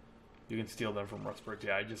 You can steal them from Rustburg.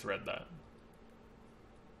 Yeah, I just read that.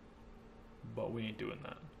 But we ain't doing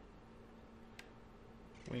that.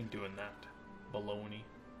 We ain't doing that. Baloney.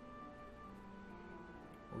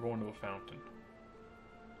 We're going to a fountain.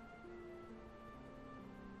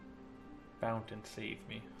 Fountain, save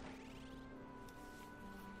me.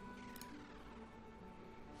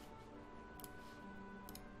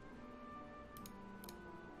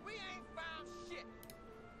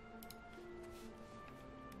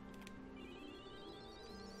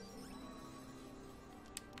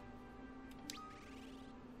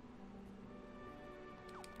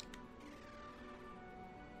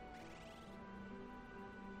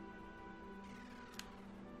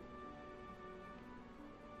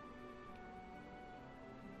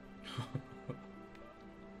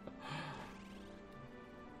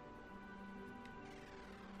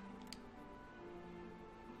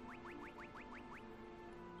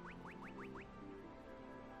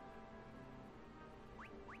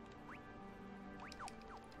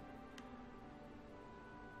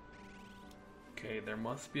 Okay, there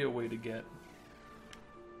must be a way to get...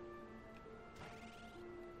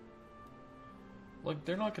 Look,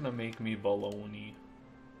 they're not gonna make me baloney.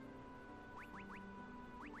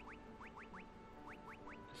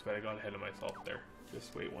 Just bet I got ahead of myself there.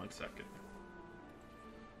 Just wait 1 second.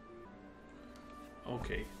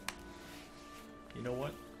 Okay. You know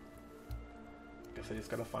what? Guess I just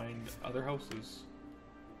gotta find other houses.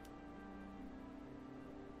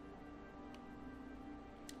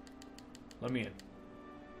 Let me in.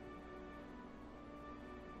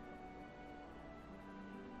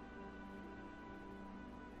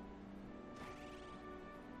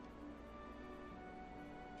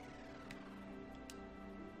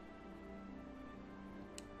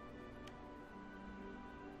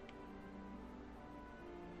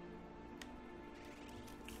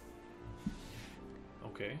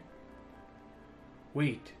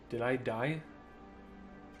 Wait, did I die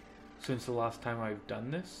since the last time I've done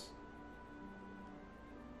this?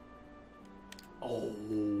 Oh,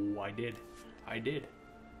 I did. I did.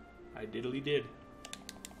 I diddly did.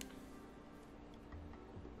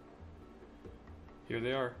 Here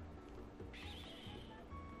they are.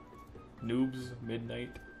 Noobs,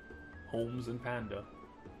 Midnight, Holmes, and Panda.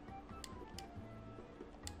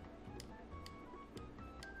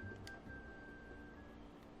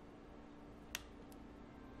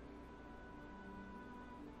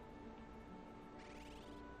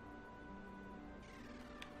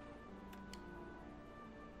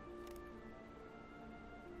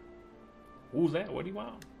 Who's that? What do you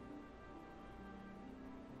want?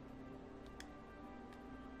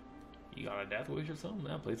 You got a death wish or something?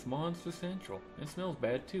 That place Monster Central. It smells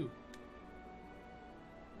bad too.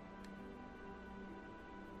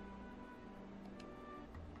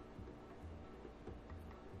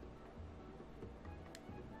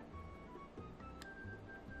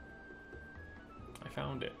 I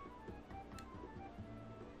found it.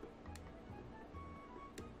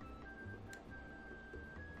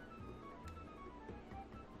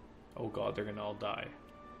 Oh god, they're gonna all die.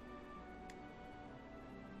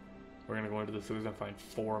 We're gonna go into the sewers and find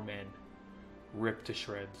 4 men ripped to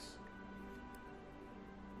shreds.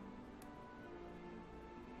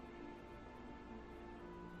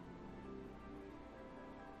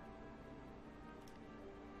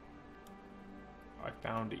 I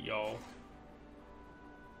found it, y'all.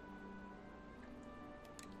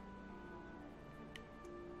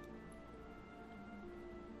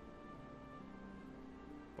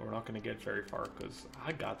 But we're not gonna get very far because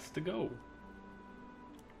I gots to go.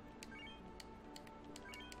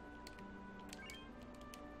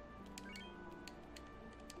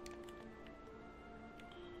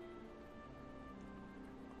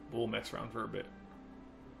 We'll mess around for a bit.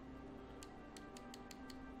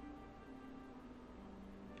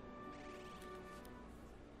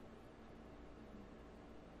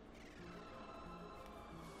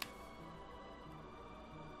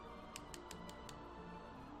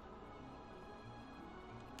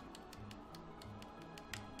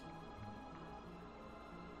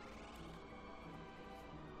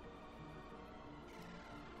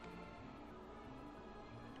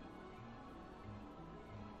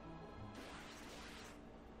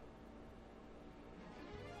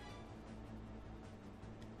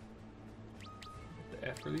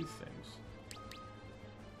 F for these things.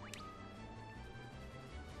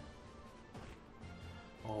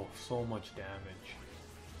 Oh, so much damage.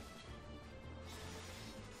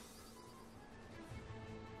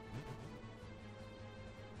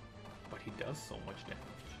 But he does so much damage.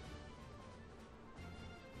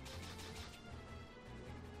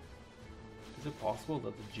 Is it possible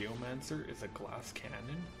that the Geomancer is a glass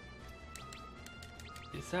cannon?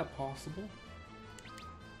 Is that possible?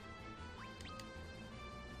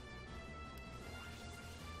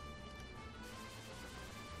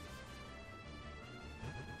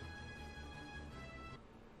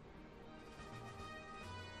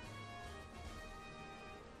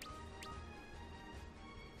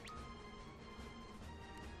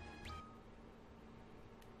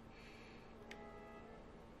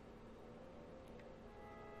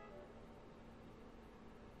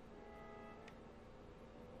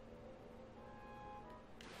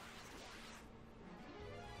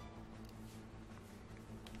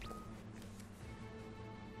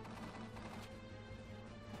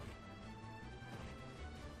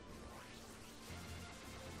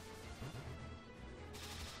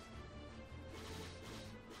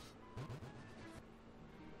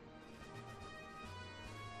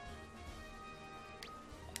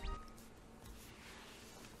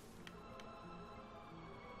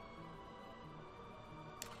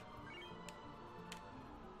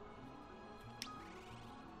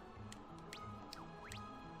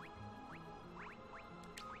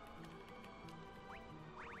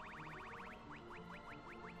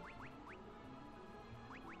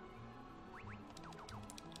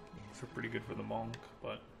 These are pretty good for the monk,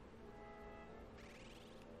 but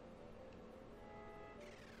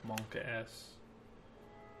Monka S.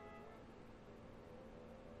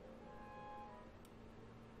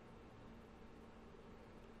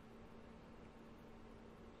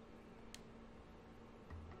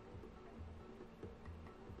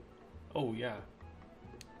 Oh yeah,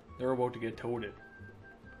 they're about to get toaded.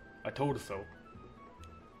 I told us so.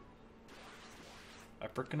 I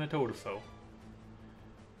frickin' told us so.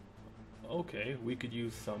 Okay, we could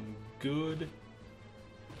use some good...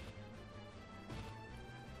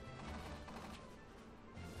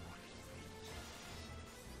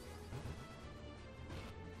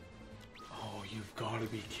 Oh, you've got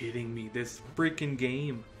gotta be kidding me. This freaking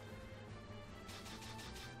game.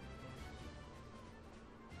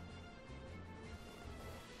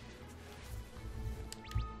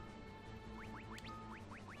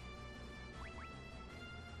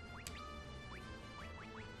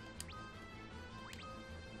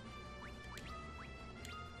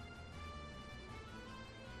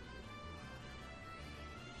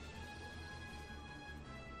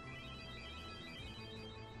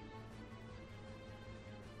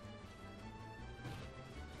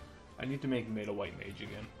 I need to make mid a white mage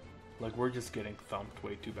again. Like, we're just getting thumped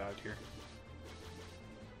way too bad here.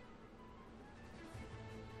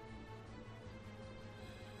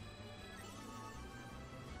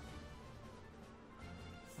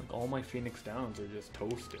 Like, all my Phoenix Downs are just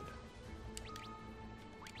toasted.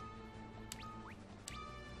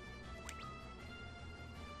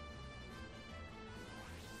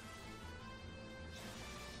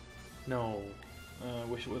 No. I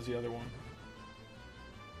wish it was the other one.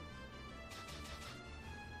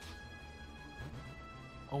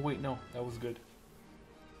 Oh wait, no, that was good.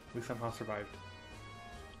 We somehow survived.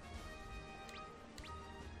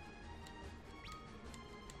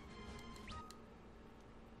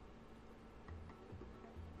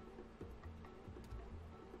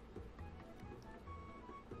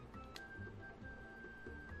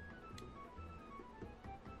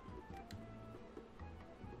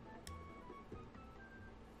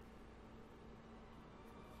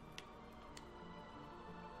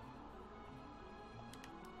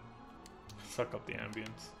 Suck up the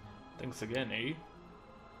ambience. Thanks again, eh?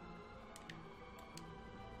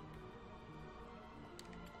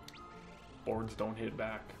 Boards don't hit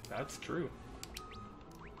back. That's true.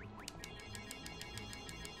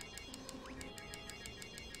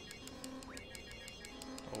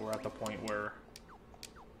 Oh, we're at the point where...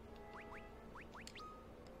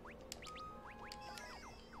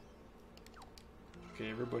 Okay,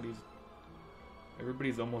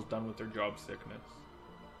 everybody's almost done with their job sickness.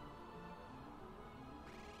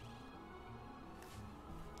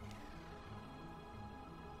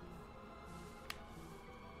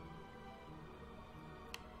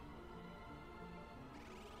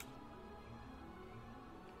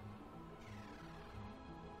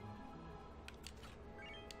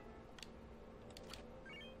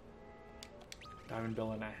 Diamond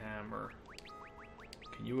Bell and a hammer.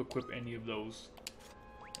 Can you equip any of those?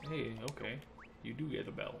 Hey, okay. You do get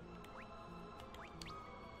a bell.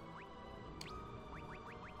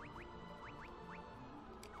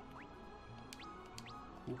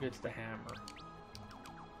 Who gets the hammer?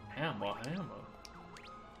 Hammer.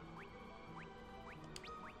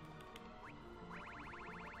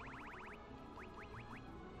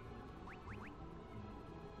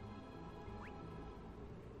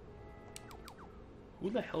 Who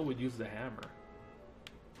the hell would use the hammer?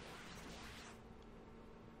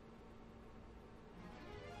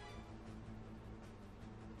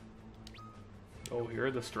 Oh, here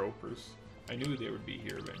are the Stropers. I knew they would be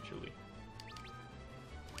here eventually.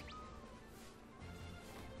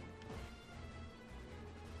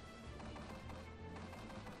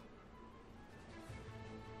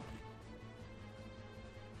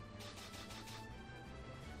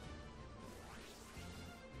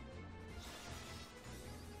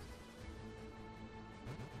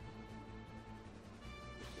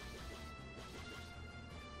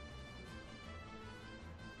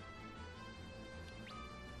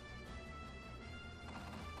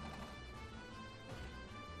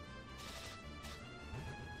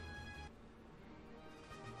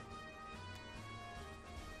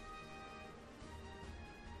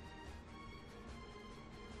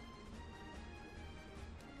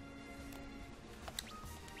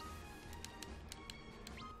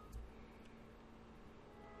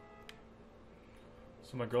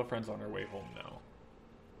 So my girlfriend's on her way home now.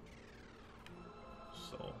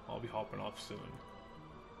 So I'll be hopping off soon.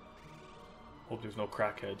 Hope there's no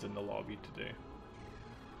crackheads in the lobby today.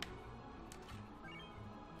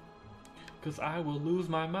 Cause I will lose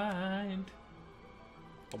my mind.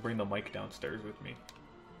 I'll bring the mic downstairs with me.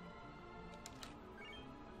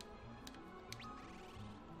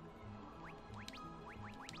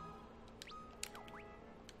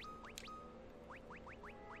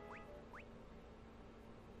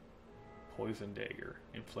 Poison dagger.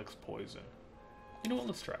 Inflicts poison. You know what?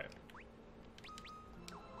 Let's try it.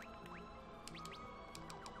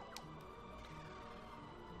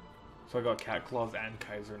 So I got Cat Claws and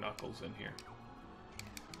Kaiser Knuckles in here.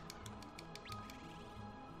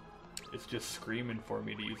 It's just screaming for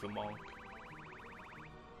me to use a monk.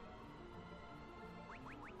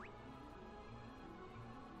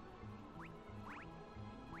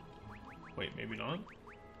 Wait, maybe not?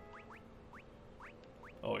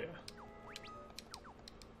 Oh yeah.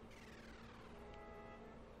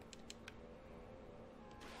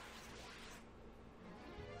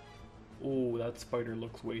 Oh, that spider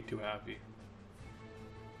looks way too happy.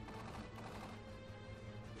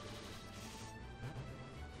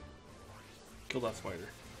 Kill that spider.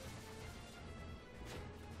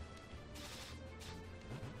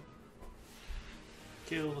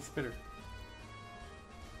 Kill the spider.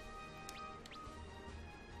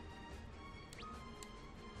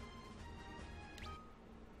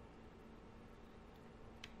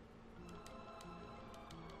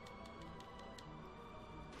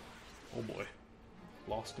 Oh boy.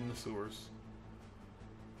 Lost in the sewers.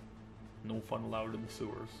 No fun allowed in the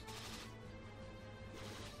sewers.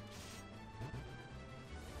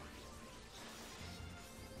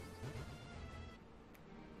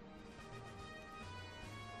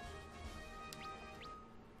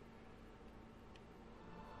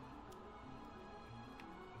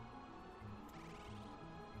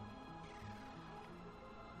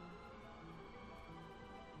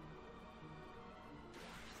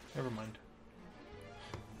 Never mind.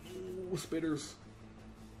 Oh, spiders.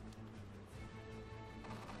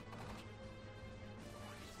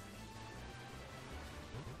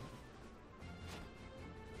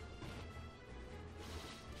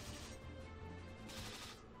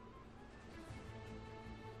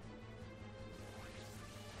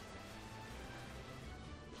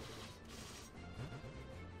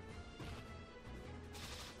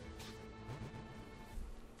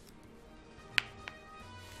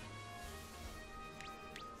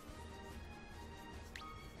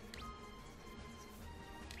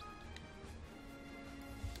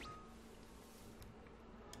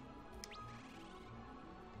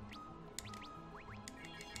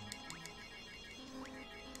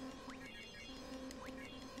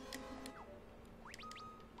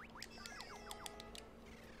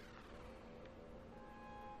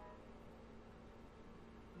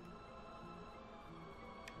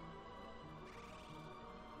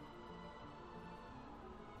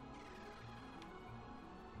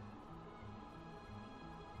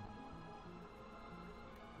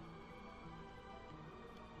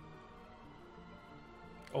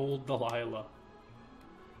 Old Delilah.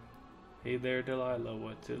 Hey there, Delilah.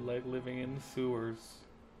 What's it like living in the sewers?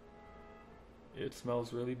 It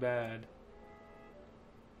smells really bad.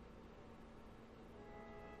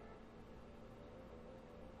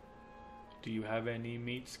 Do you have any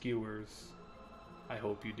meat skewers? I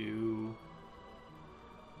hope you do.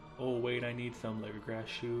 Oh wait, I need some leathergrass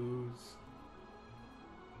shoes.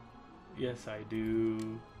 Yes, I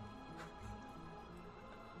do.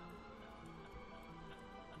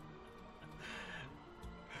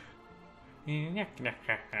 Hey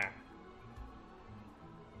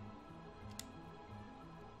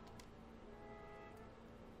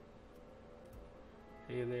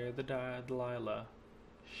there, Delilah.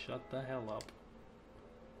 Shut the hell up.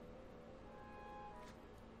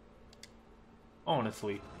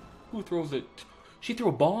 Honestly, who throws it? She threw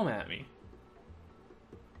a bomb at me.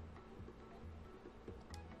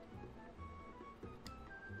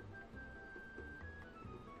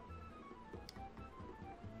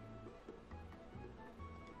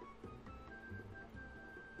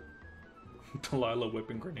 Delilah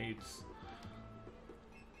whipping grenades.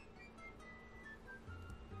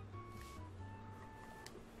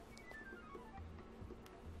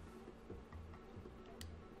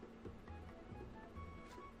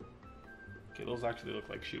 Okay, those actually look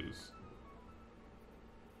like shoes.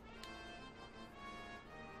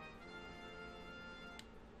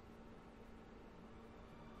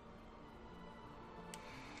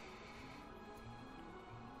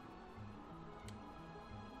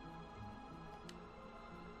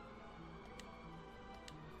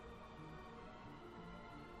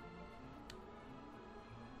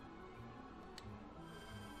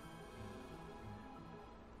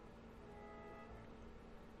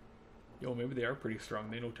 Yo, maybe they are pretty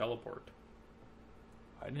strong. They know teleport.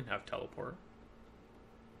 I didn't have teleport.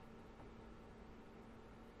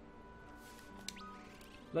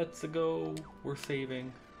 Let's go. We're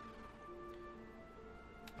saving.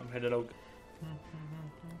 I'm headed out.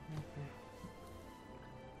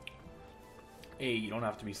 Hey, you don't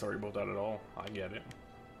have to be sorry about that at all. I get it.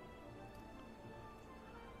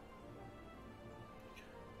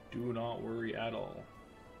 Do not worry at all.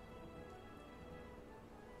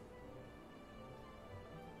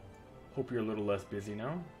 Hope you're a little less busy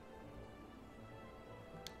now.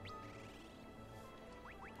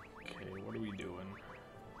 Okay, what are we doing?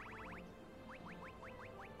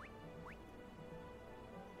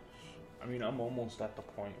 I mean, I'm almost at the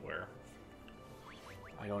point where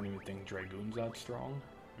I don't even think Dragoon's that strong.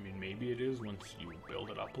 I mean, maybe it is once you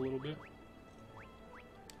build it up a little bit.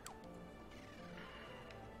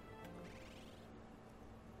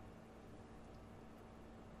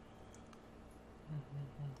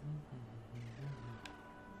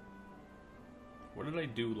 What did I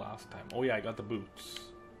do last time? Oh yeah, I got the boots.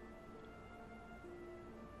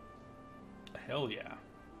 Hell yeah.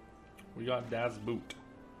 We got Dad's boot.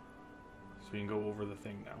 So we can go over the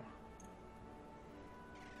thing now.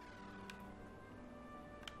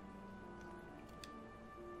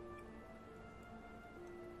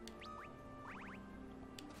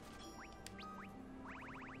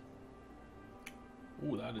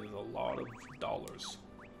 Ooh, that is a lot of dollars.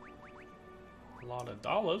 A lot of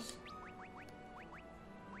dollars.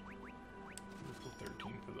 Let's go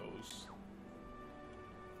 13 for those.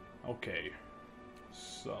 Okay.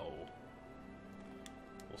 So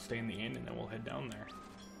we'll stay in the inn and then we'll head down there.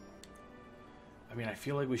 I mean, I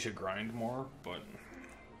feel like we should grind more, but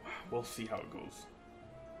we'll see how it goes.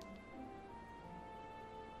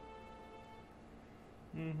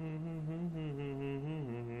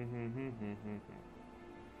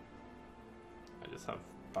 I just have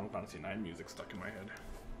Final Fantasy IX music stuck in my head.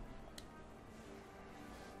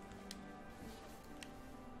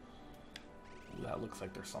 Ooh, that looks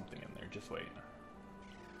like there's something in there. Just wait.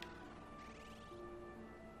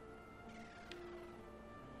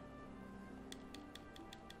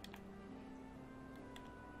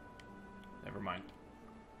 Never mind.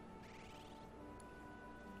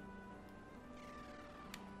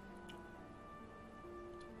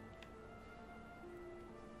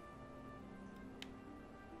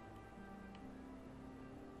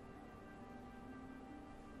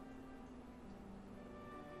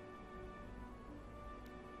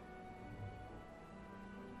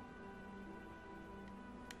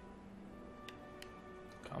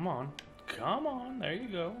 Come on. Come on. There you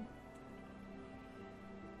go.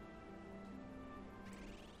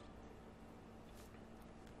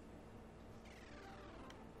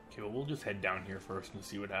 Okay, well, we'll just head down here first and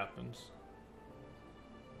see what happens.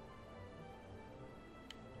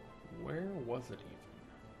 Where was it even?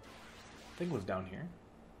 I think it was down here.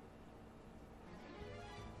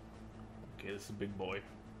 Okay, this is Big Boy.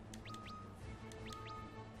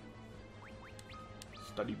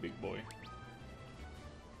 Study Big Boy.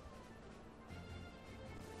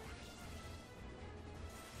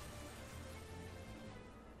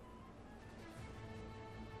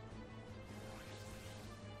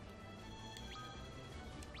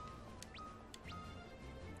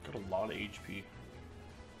 Got a lot of HP.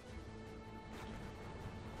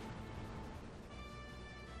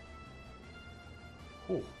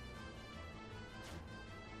 Oh. I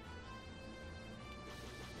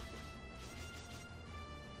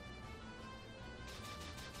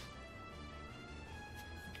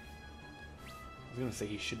was gonna say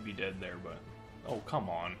he should be dead there, but... Oh, come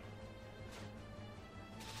on.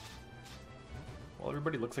 Well,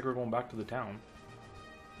 everybody looks like we're going back to the town.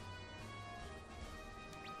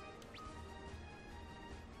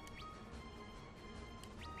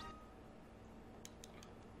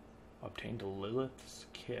 Obtained a Lilith's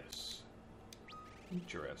Kiss.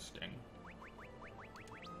 Interesting.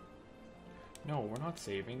 No, we're not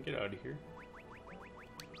saving. Get out of here.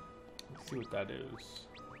 Let's see what that is.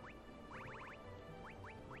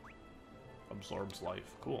 Absorbs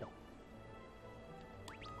life. Cool.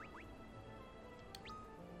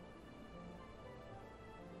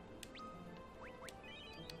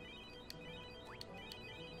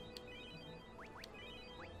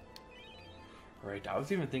 Right, I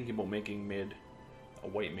was even thinking about making mid a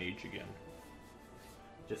white mage again.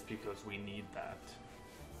 Just because we need that.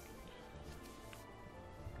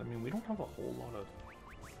 I mean, we don't have a whole lot of...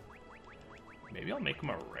 Maybe I'll make him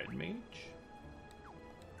a red mage?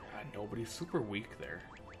 Nobody's super weak there.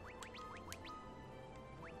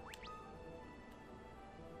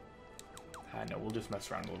 No, we'll just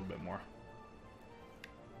mess around a little bit more.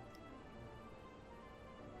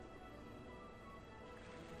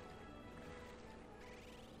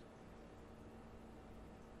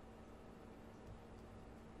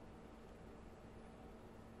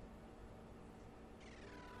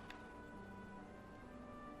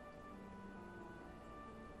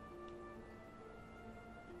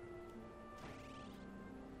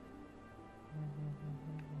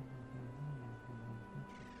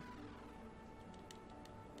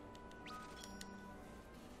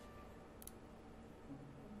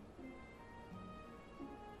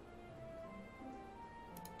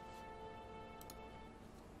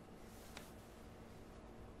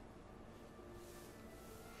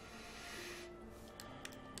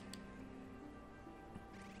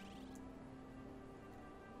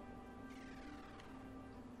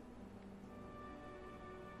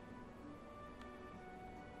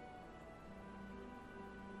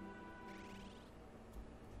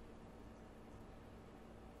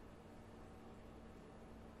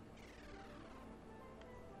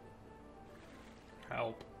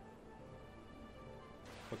 Help.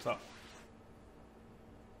 What's up?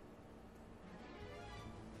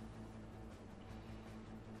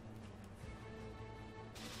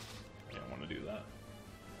 I don't want to do that.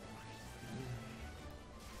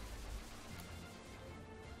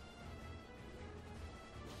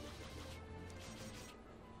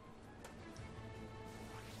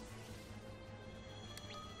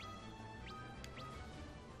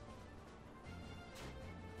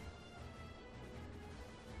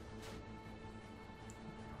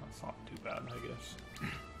 That's not too bad, I guess.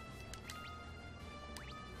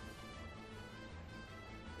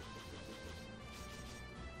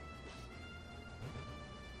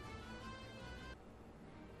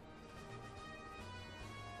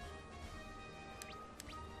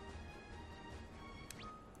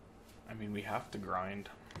 I mean, we have to grind.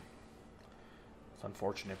 It's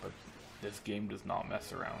unfortunate, but this game does not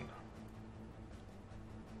mess around.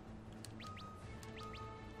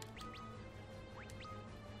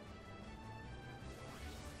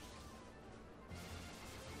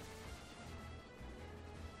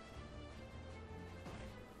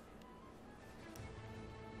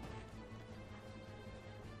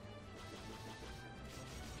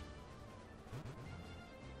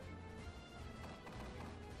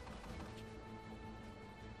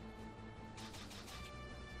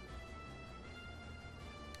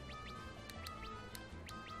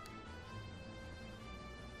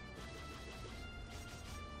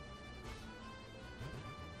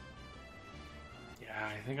 Yeah,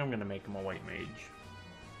 I think I'm gonna make him a white mage.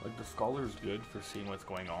 Like, the scholar's good for seeing what's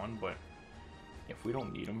going on, but if we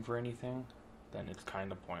don't need him for anything, then it's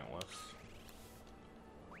kind of pointless.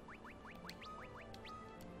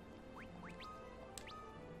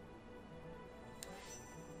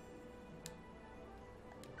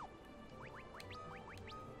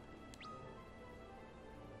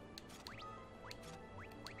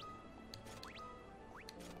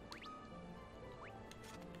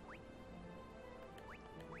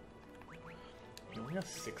 He only has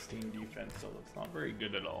 16 defense, so that's not very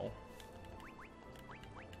good at all.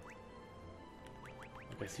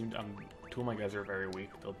 Like, two of my guys are very weak.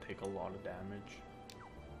 They'll take a lot of damage.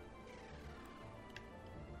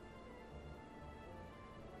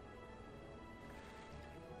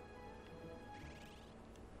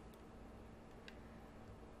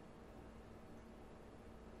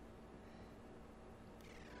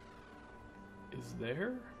 Is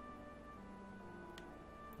there?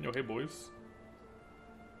 Yo, hey boys.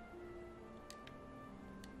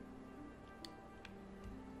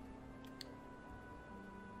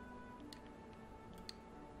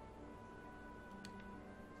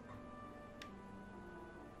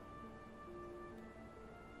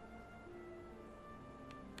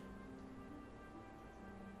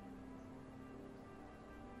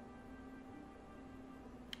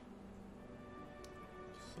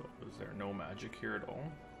 So, is there no magic here at all?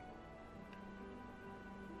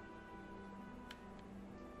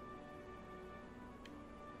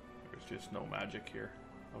 There's just no magic here.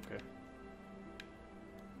 Okay.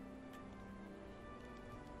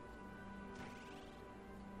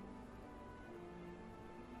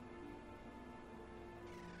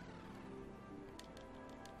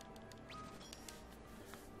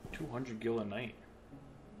 $200 gil a night.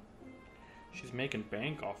 She's making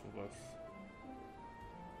bank off of us.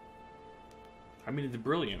 I mean, it's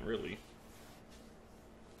brilliant, really.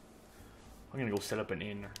 I'm gonna go set up an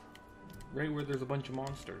inn right where there's a bunch of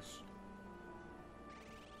monsters.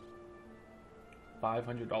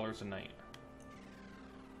 $500 a night.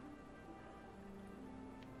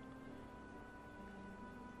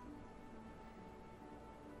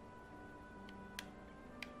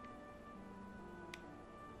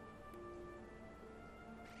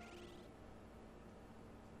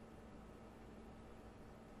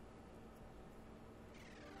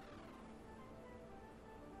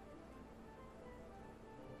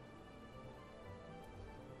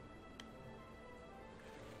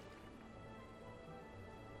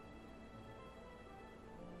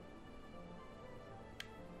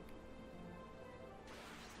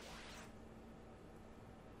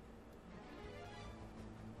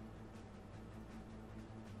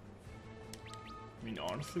 I mean,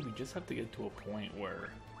 honestly, we just have to get to a point where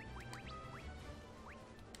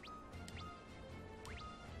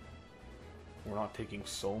we're not taking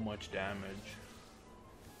so much damage.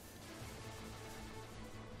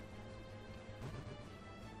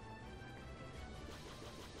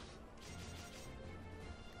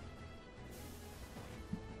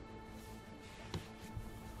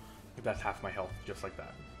 That's half my health, just like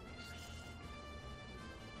that.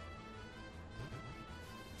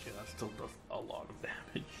 Yeah, that still does a lot of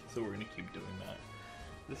damage, so we're gonna keep doing that.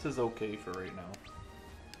 This is okay for right now.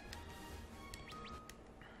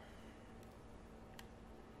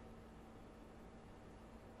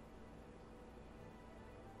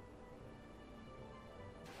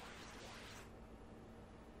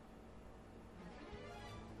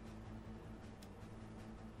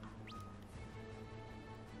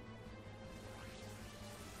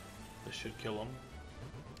 This should kill him.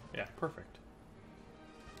 Yeah, perfect.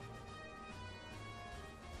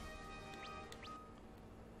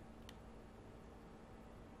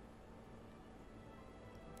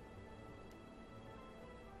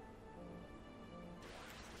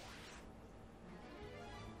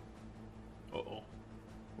 Uh-oh.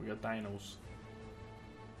 We got dinos.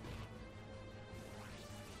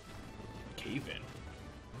 Cave in.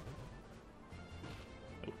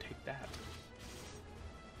 Oh, take that.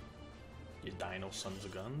 You dino sons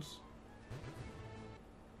of guns.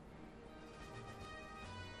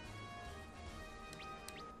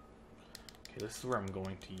 Okay, this is where I'm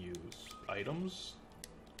going to use items,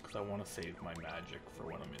 because I want to save my magic for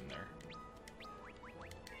when I'm in there.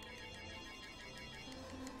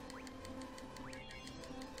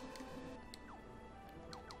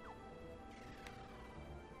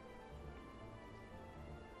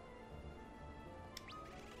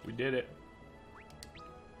 We did it.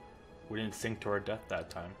 We didn't sink to our death that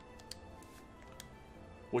time.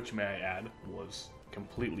 Which, may I add, was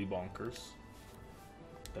completely bonkers.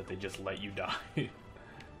 That they just let you die.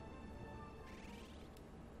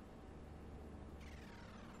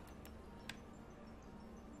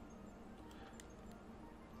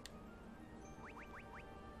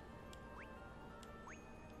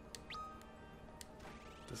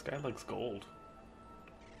 This guy likes gold.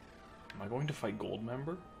 Am I going to fight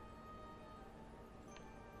Goldmember?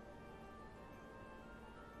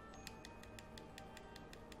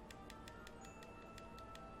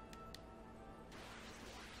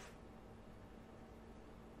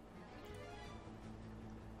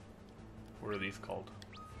 What are these called?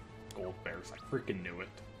 Gold bears. I freaking knew it.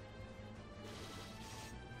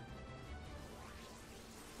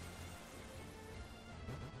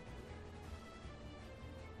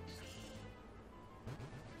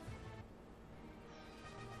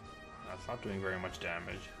 That's not doing very much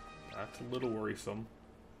damage. That's a little worrisome.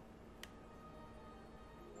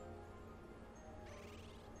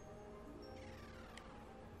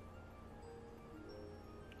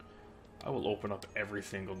 I will open up every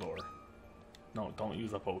single door. No, don't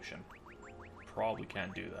use a potion. Probably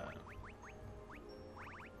can't do that.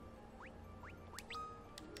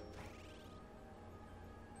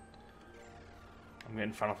 I'm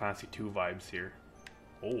getting Final Fantasy II vibes here.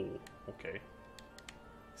 Oh, okay.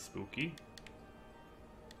 Spooky.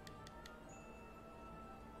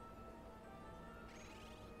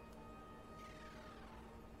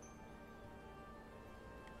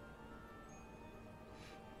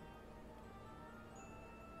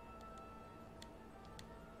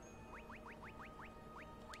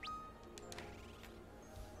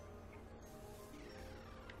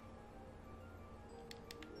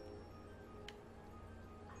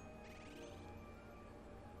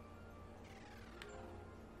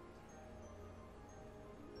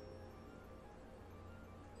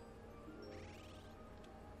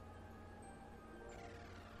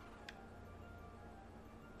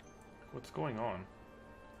 What's going on?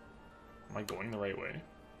 Am I going the right way?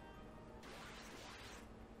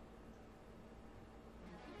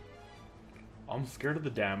 I'm scared of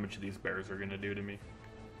the damage these bears are gonna do to me.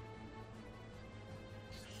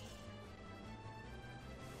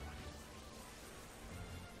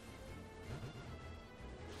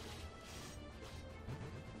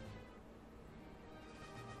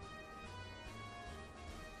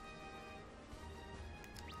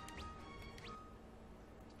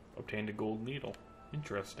 Obtained a gold needle.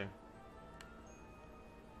 Interesting.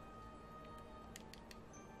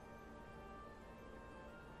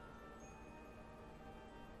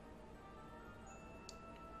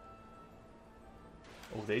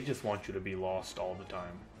 Oh, they just want you to be lost all the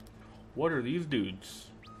time. What are these dudes?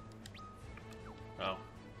 Oh.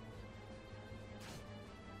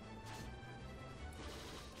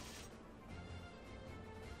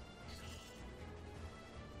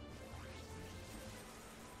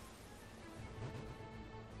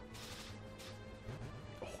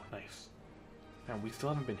 Nice. Man, we still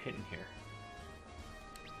haven't been hitting here.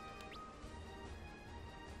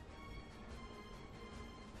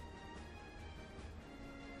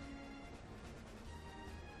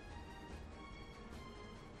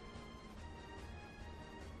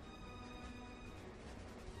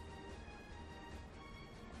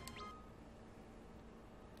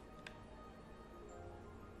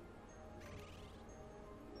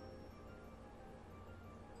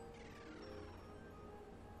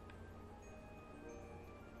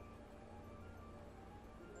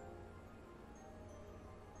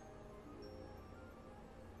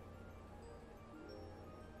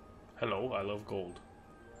 Hello, I love gold.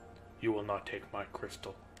 You will not take my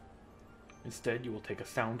crystal. Instead, you will take a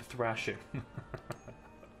sound thrashing.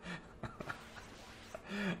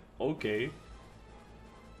 Okay.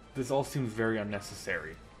 This all seems very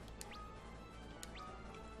unnecessary.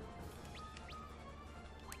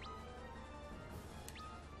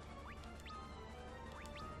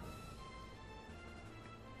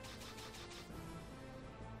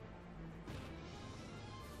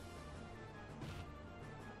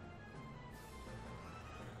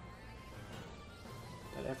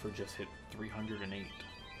 That effort just hit 308.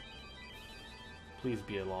 Please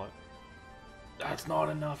be a lot. That's not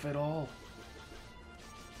enough at all.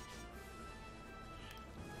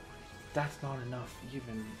 That's not enough,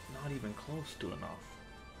 not even close to enough.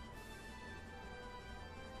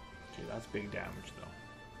 Okay, that's big damage though.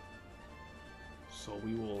 So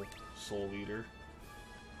we will Soul Eater.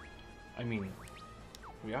 I mean,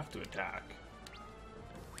 we have to attack.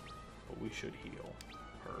 But we should heal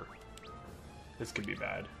her. This could be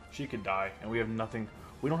bad. She could die, and we have nothing.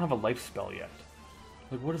 We don't have a life spell yet.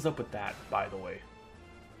 Like, what is up with that, by the way?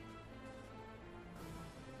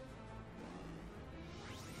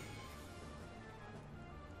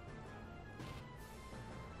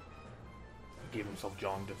 He gave himself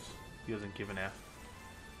jaundice. He doesn't give an F.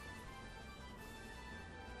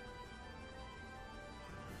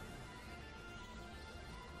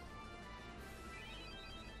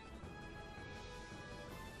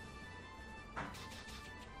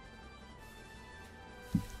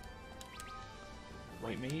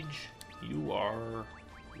 White Mage, you are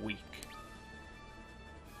weak.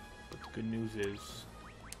 But the good news is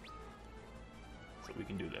that we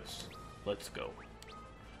can do this. Let's go.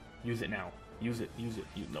 Use it now. Use it. Use it.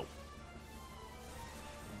 No.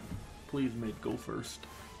 Please, mate, go first.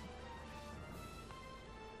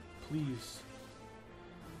 Please.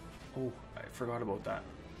 Oh, I forgot about that.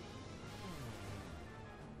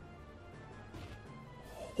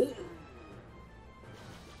 Oh.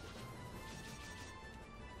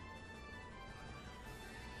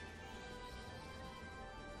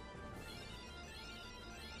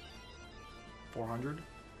 $400?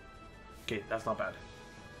 Okay, that's not bad.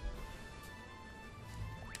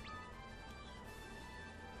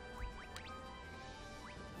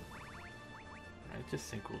 I just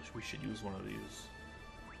think we should use one of these.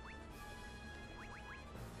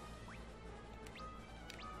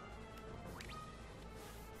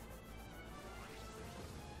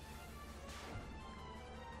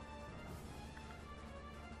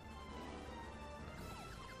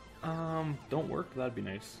 Don't work? That'd be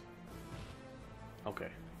nice. Okay.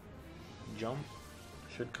 Jump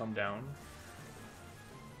should come down.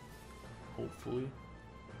 Hopefully.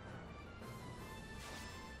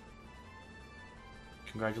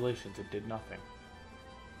 Congratulations, it did nothing.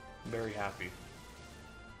 I'm very happy.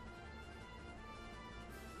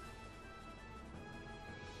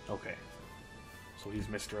 Okay. So he's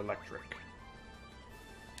Mr. Electric.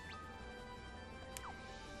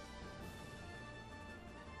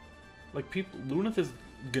 Like, people, Luneth is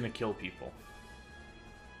gonna kill people.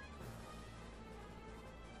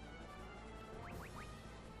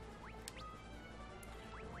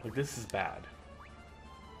 Like, this is bad.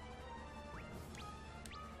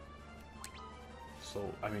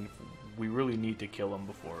 So, I mean, we really need to kill him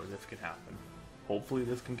before this can happen. Hopefully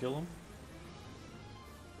this can kill him.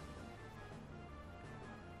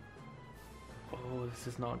 Oh, this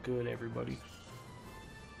is not good, everybody.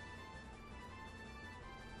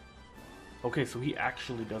 Okay, so he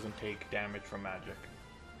actually doesn't take damage from magic.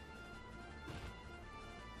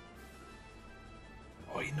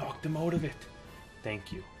 Oh, he knocked him out of it.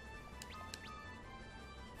 Thank you.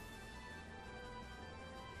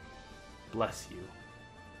 Bless you.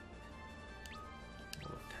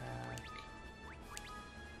 We'll attack.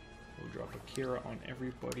 We'll drop a Kira on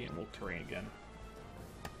everybody and we'll terrain again.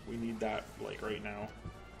 We need that, like, right now.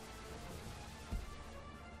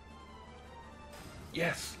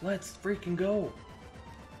 Yes, let's freaking go!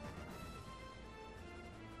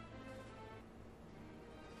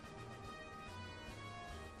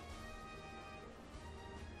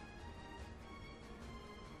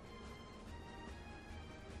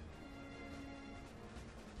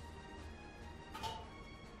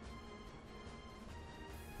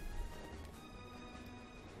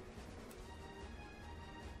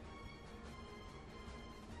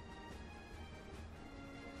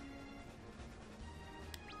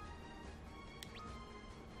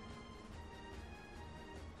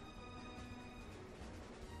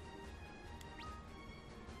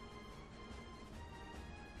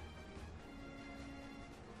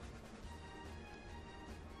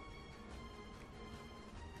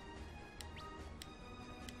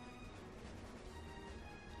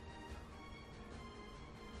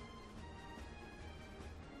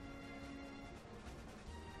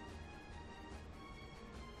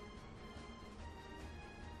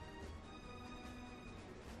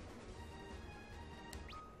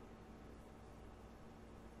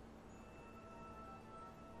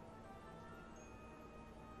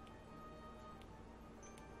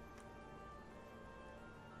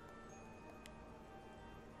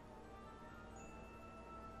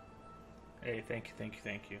 Hey, thank you, thank you,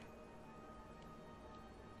 thank you.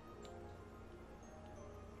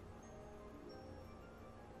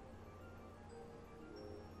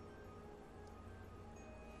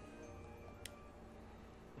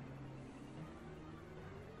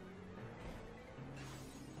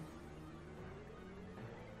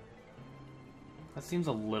 That seems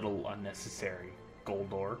a little unnecessary,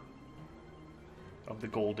 Goldor of the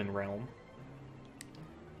Golden Realm.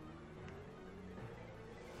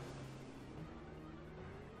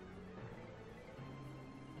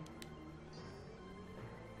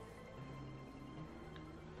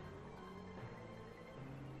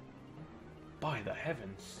 By the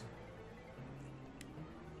heavens.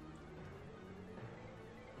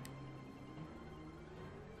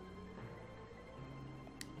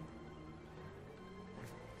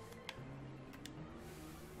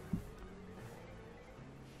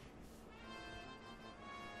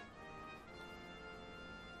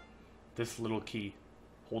 This little key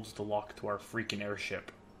holds the lock to our freaking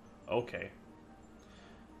airship. Okay.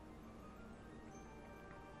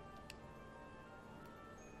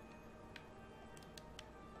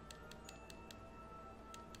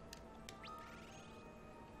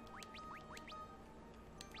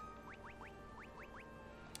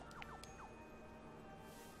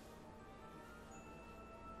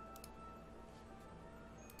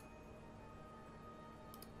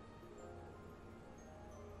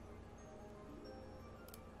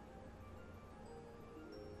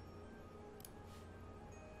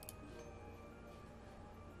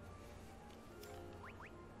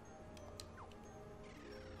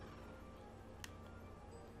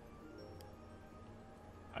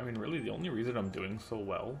 I mean, really, the only reason I'm doing so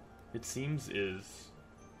well, it seems, is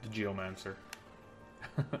the Geomancer.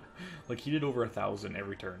 Like, he did over 1,000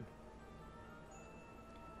 every turn.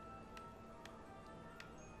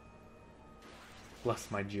 Bless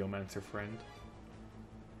my Geomancer friend.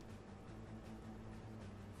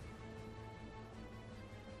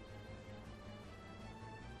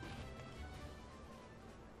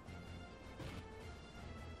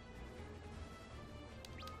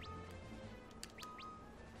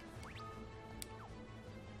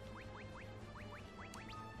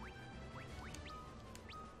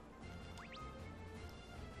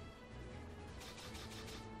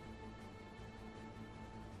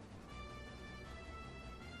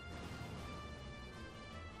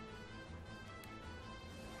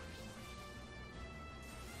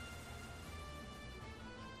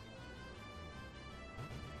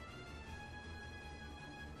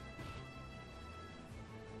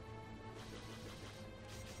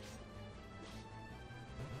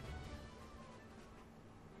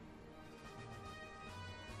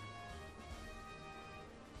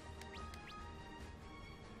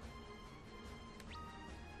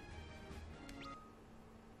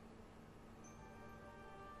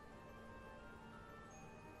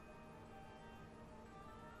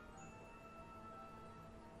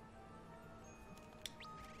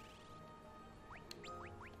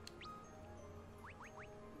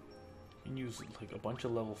 You can use like a bunch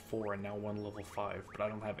of level 4 and now one level 5, but I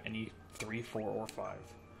don't have any 3, 4, or 5.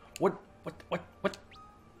 What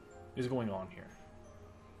is going on here?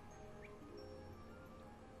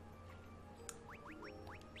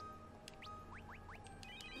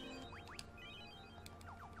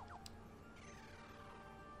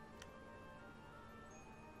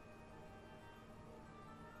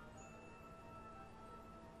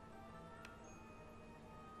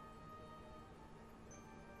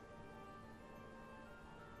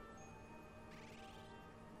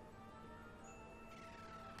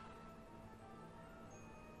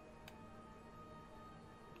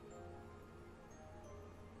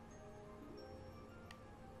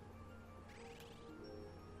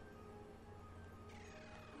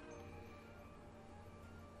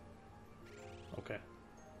 Okay.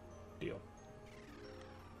 Deal.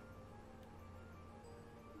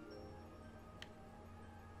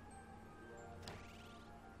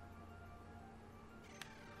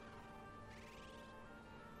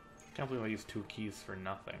 Can't believe I used 2 keys for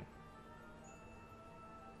nothing.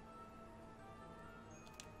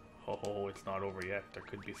 Oh, it's not over yet. There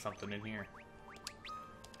could be something in here.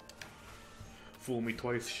 Fool me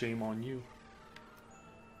twice, shame on you.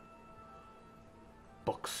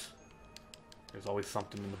 Books. There's always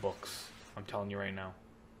something in the books. I'm telling you right now.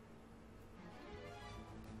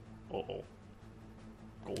 Uh-oh.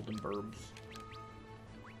 Golden Burbs.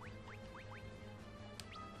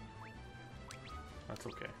 That's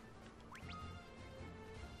okay.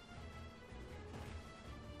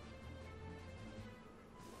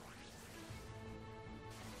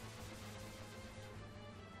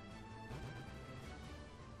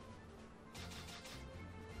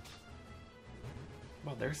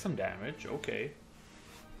 Oh, there's some damage. Okay.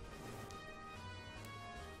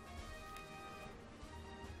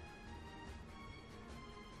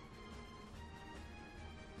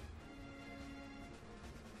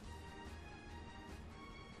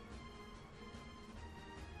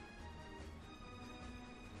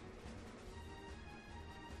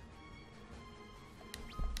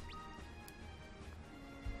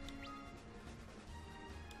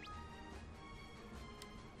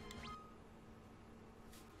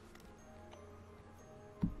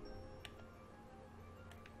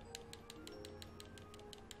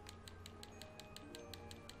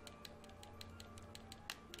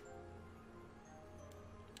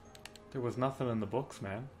 There was nothing in the books,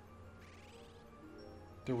 man.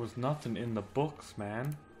 There was nothing in the books,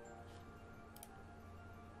 man.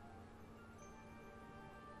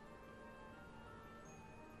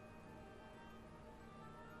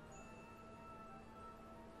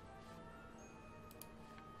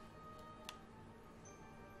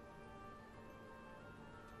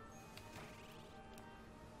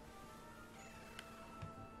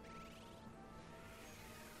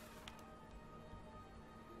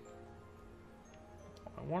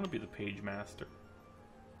 I want to be the page master.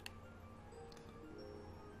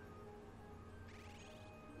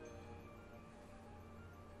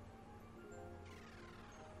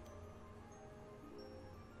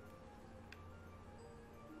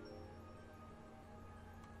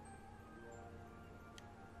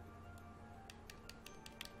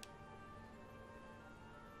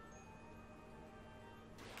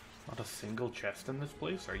 Not a single chest in this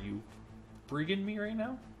place? Are you friggin' me right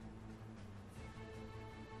now?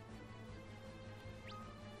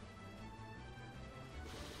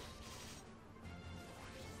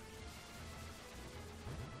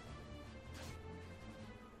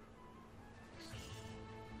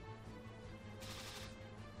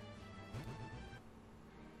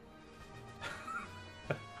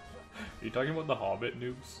 Are you talking about the Hobbit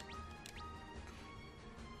noobs?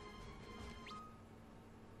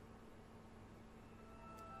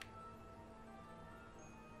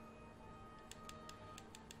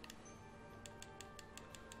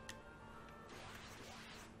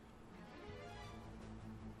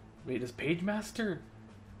 Wait, is Page Master?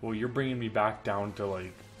 Well, you're bringing me back down to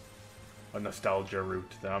like a nostalgia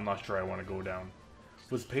route that I'm not sure I want to go down.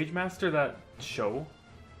 Was Page Master that show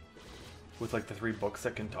with like the 3 books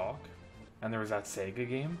that can talk? And there was that Sega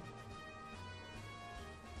game?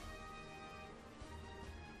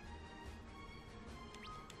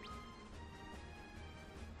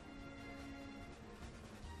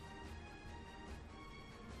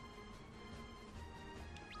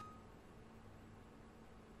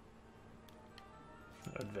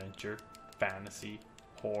 Adventure, fantasy,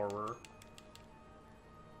 horror.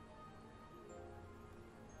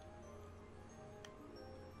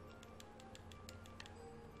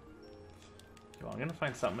 Yo, I'm gonna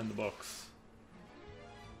find something in the books.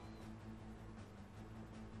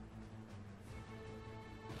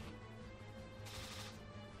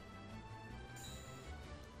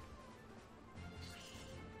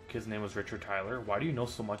 Kid's name was Richard Tyler. Why do you know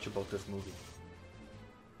so much about this movie?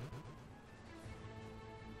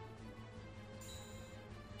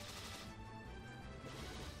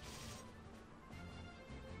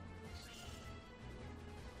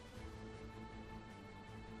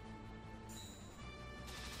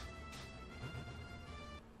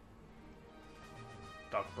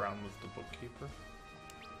 Doc Brown was the bookkeeper.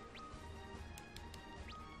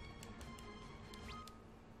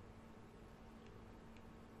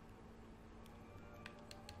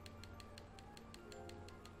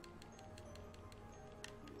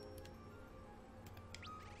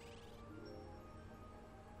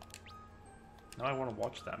 Now I want to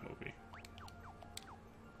watch that movie.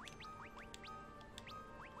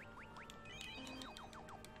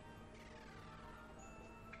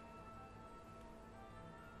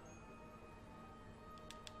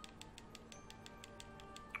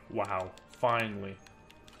 Wow, finally.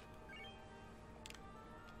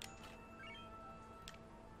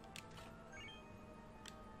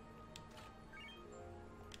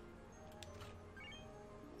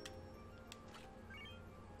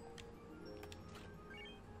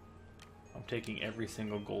 I'm taking every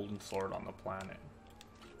single golden sword on the planet.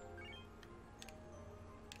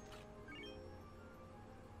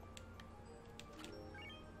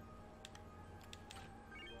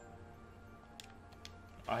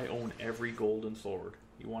 I own every golden sword.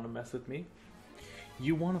 You want to mess with me?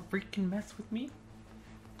 You want to freaking mess with me?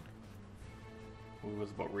 It was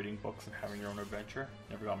about reading books and having your own adventure.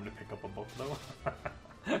 Never got me to pick up a book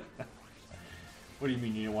though. What do you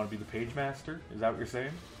mean you don't want to be the page master? Is that what you're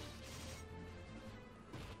saying?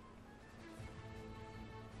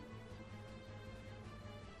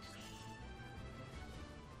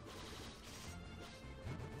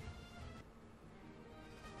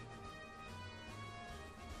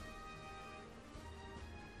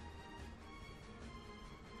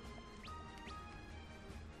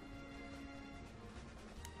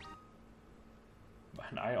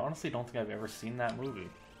 And I honestly don't think I've ever seen that movie.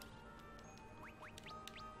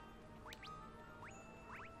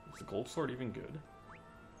 Is the Gold Sword even good?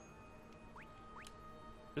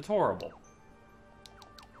 It's horrible.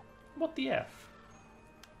 What the F?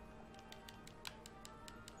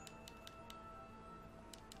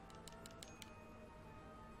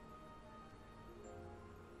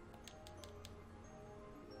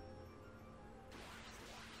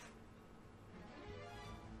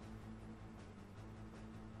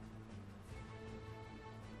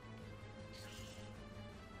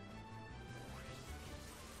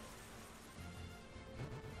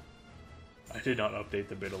 I did not update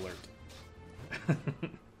the bit alert.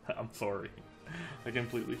 I'm sorry. I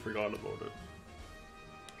completely forgot about it.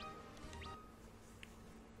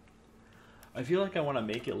 I feel like I want to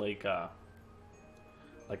make it like a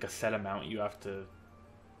set amount you have to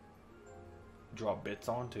drop bits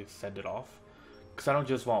on to send it off. Because I don't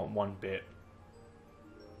just want one bit.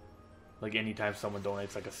 Like anytime someone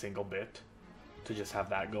donates like a single bit to just have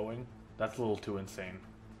that going. That's a little too insane.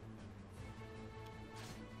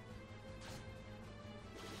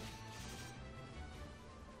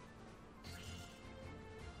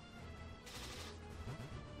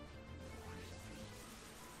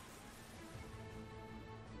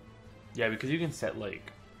 Yeah, because you can set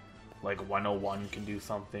like 101 can do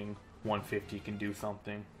something, 150 can do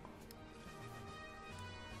something.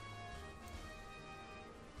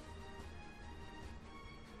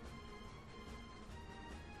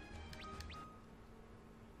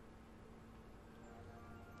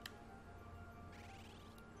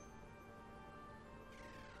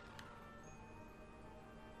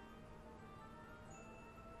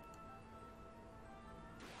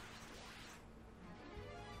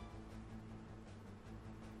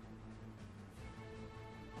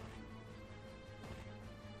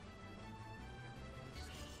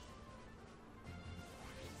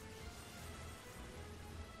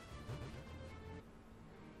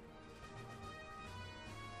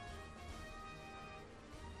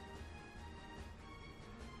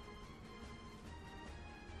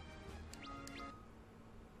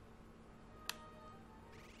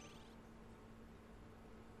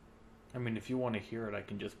 I mean, if you want to hear it, I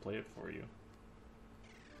can just play it for you.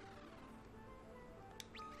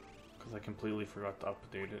 Because I completely forgot to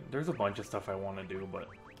update it. There's a bunch of stuff I want to do, but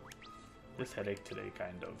this headache today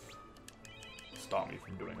kind of stopped me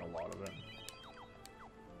from doing a lot of it.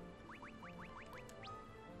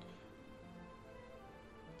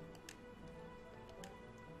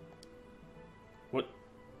 What?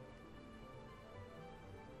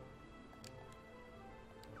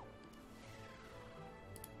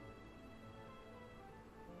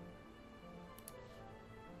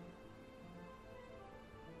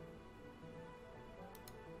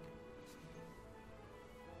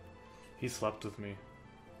 He slept with me.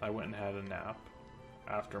 I went and had a nap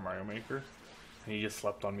after Mario Maker, and he just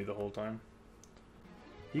slept on me the whole time.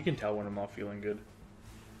 You can tell when I'm not feeling good.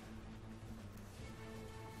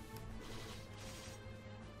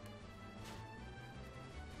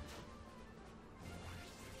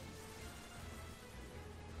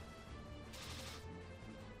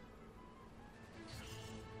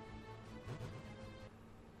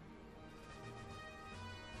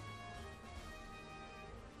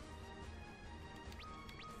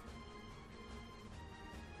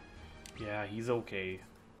 Yeah, he's okay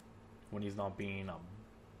when he's not being a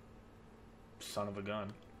son of a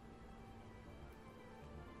gun.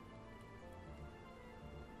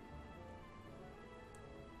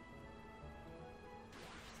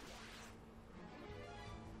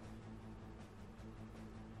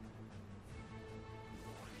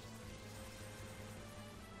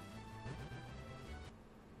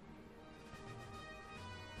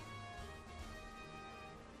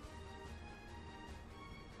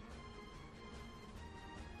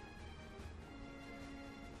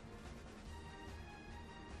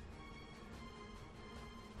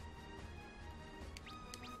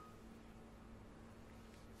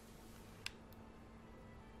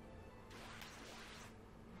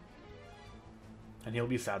 And he'll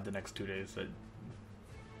be sad the next 2 days that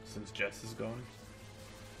since Jess is gone.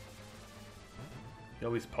 He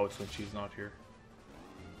always pouts when she's not here.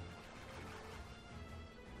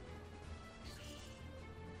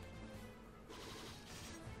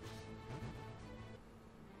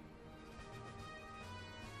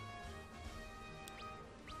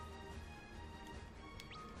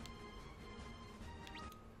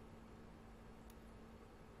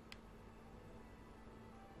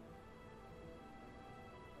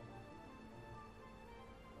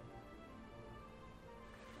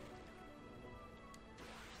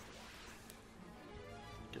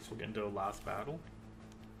 Guess we'll get into the last battle.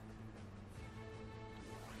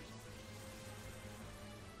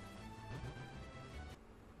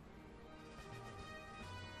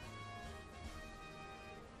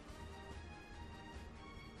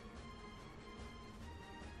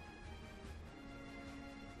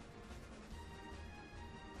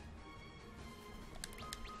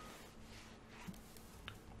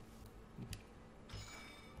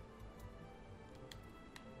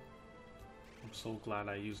 so glad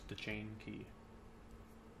I used the chain key.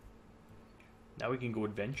 Now we can go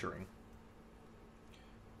adventuring.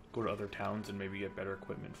 Go to other towns and maybe get better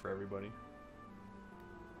equipment for everybody.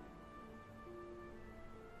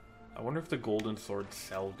 I wonder if the golden swords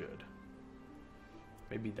sell good.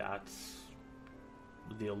 Maybe that's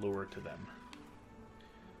the allure to them.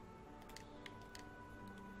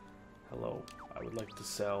 Hello, I would like to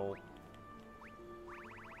sell...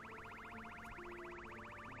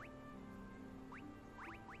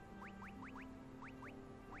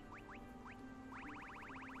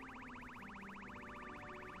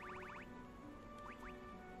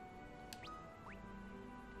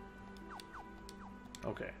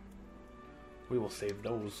 Okay. We will save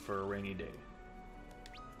those for a rainy day.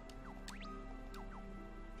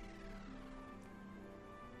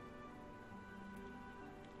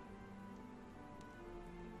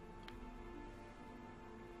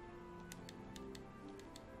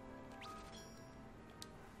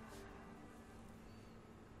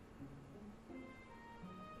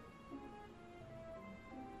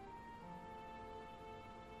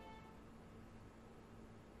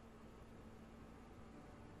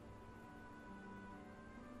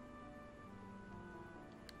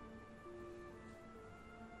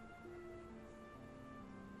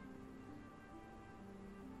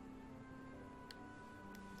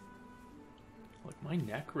 Like, my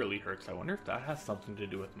neck really hurts. I wonder if that has something to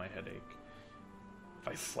do with my headache. If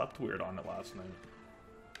I slept weird on it last night.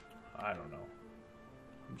 I don't know.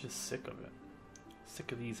 I'm just sick of it.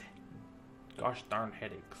 Sick of these gosh darn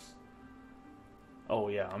headaches. Oh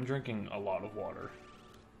yeah, I'm drinking a lot of water.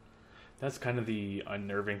 That's kind of the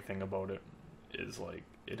unnerving thing about it. Is like,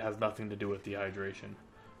 it has nothing to do with dehydration.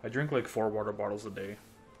 I drink like 4 water bottles a day.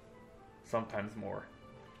 Sometimes more.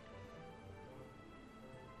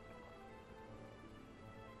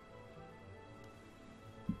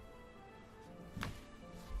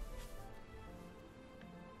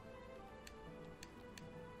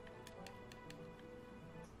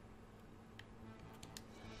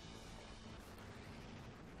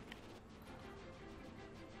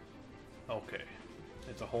 Okay,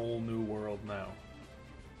 it's a whole new world now.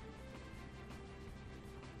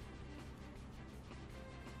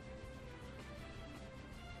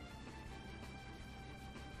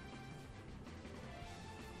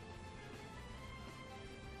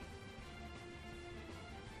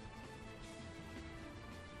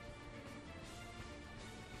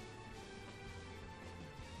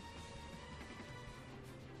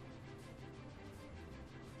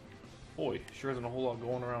 Boy, sure isn't a whole lot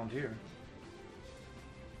going around here.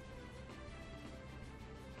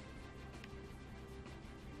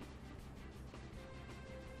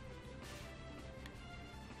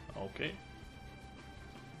 Okay.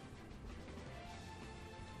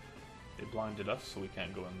 They blinded us, so we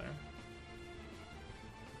can't go in there.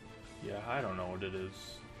 Yeah, I don't know what it is.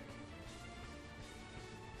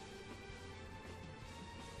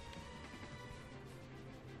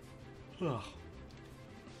 Ugh.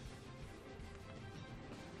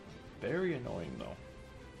 Very annoying, though.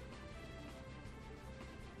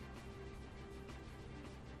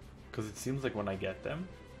 Because it seems like when I get them,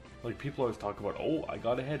 like, people always talk about, oh, I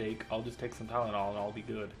got a headache, I'll just take some Tylenol and I'll be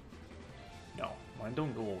good. No, mine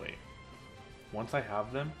don't go away. Once I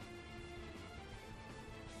have them,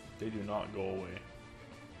 they do not go away.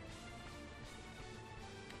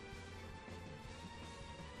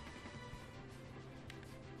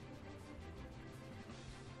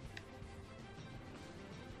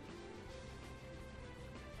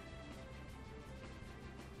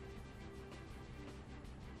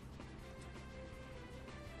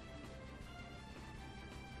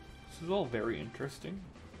 This is all very interesting.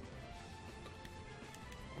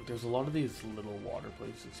 There's a lot of these little water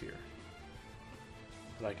places here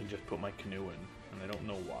that I can just put my canoe in, and I don't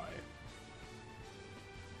know why.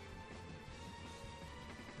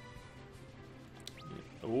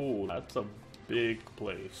 Oh, that's a big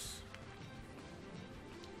place.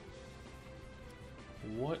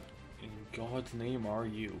 What in God's name are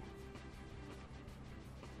you?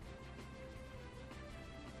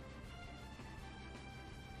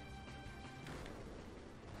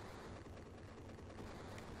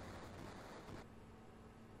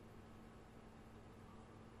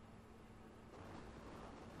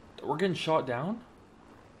 We're getting shot down?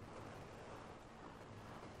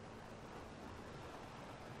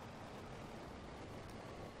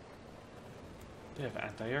 They have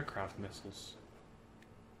anti-aircraft missiles.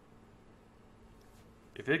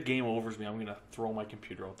 If it game overs me, I'm gonna throw my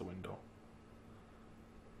computer out the window.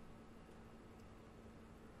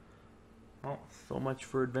 Well, so much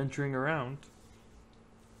for adventuring around.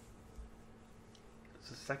 It's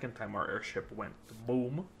the second time our airship went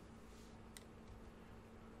boom.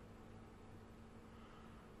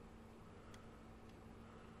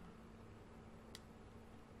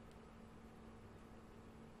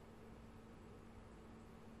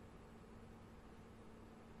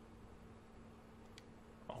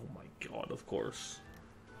 Oh my god, of course.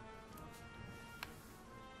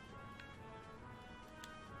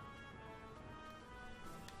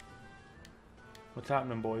 What's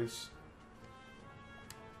happening, boys?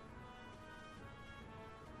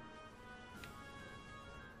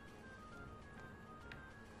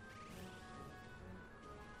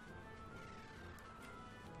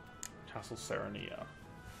 Castle Serenia.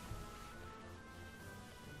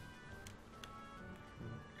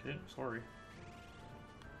 Okay, sorry.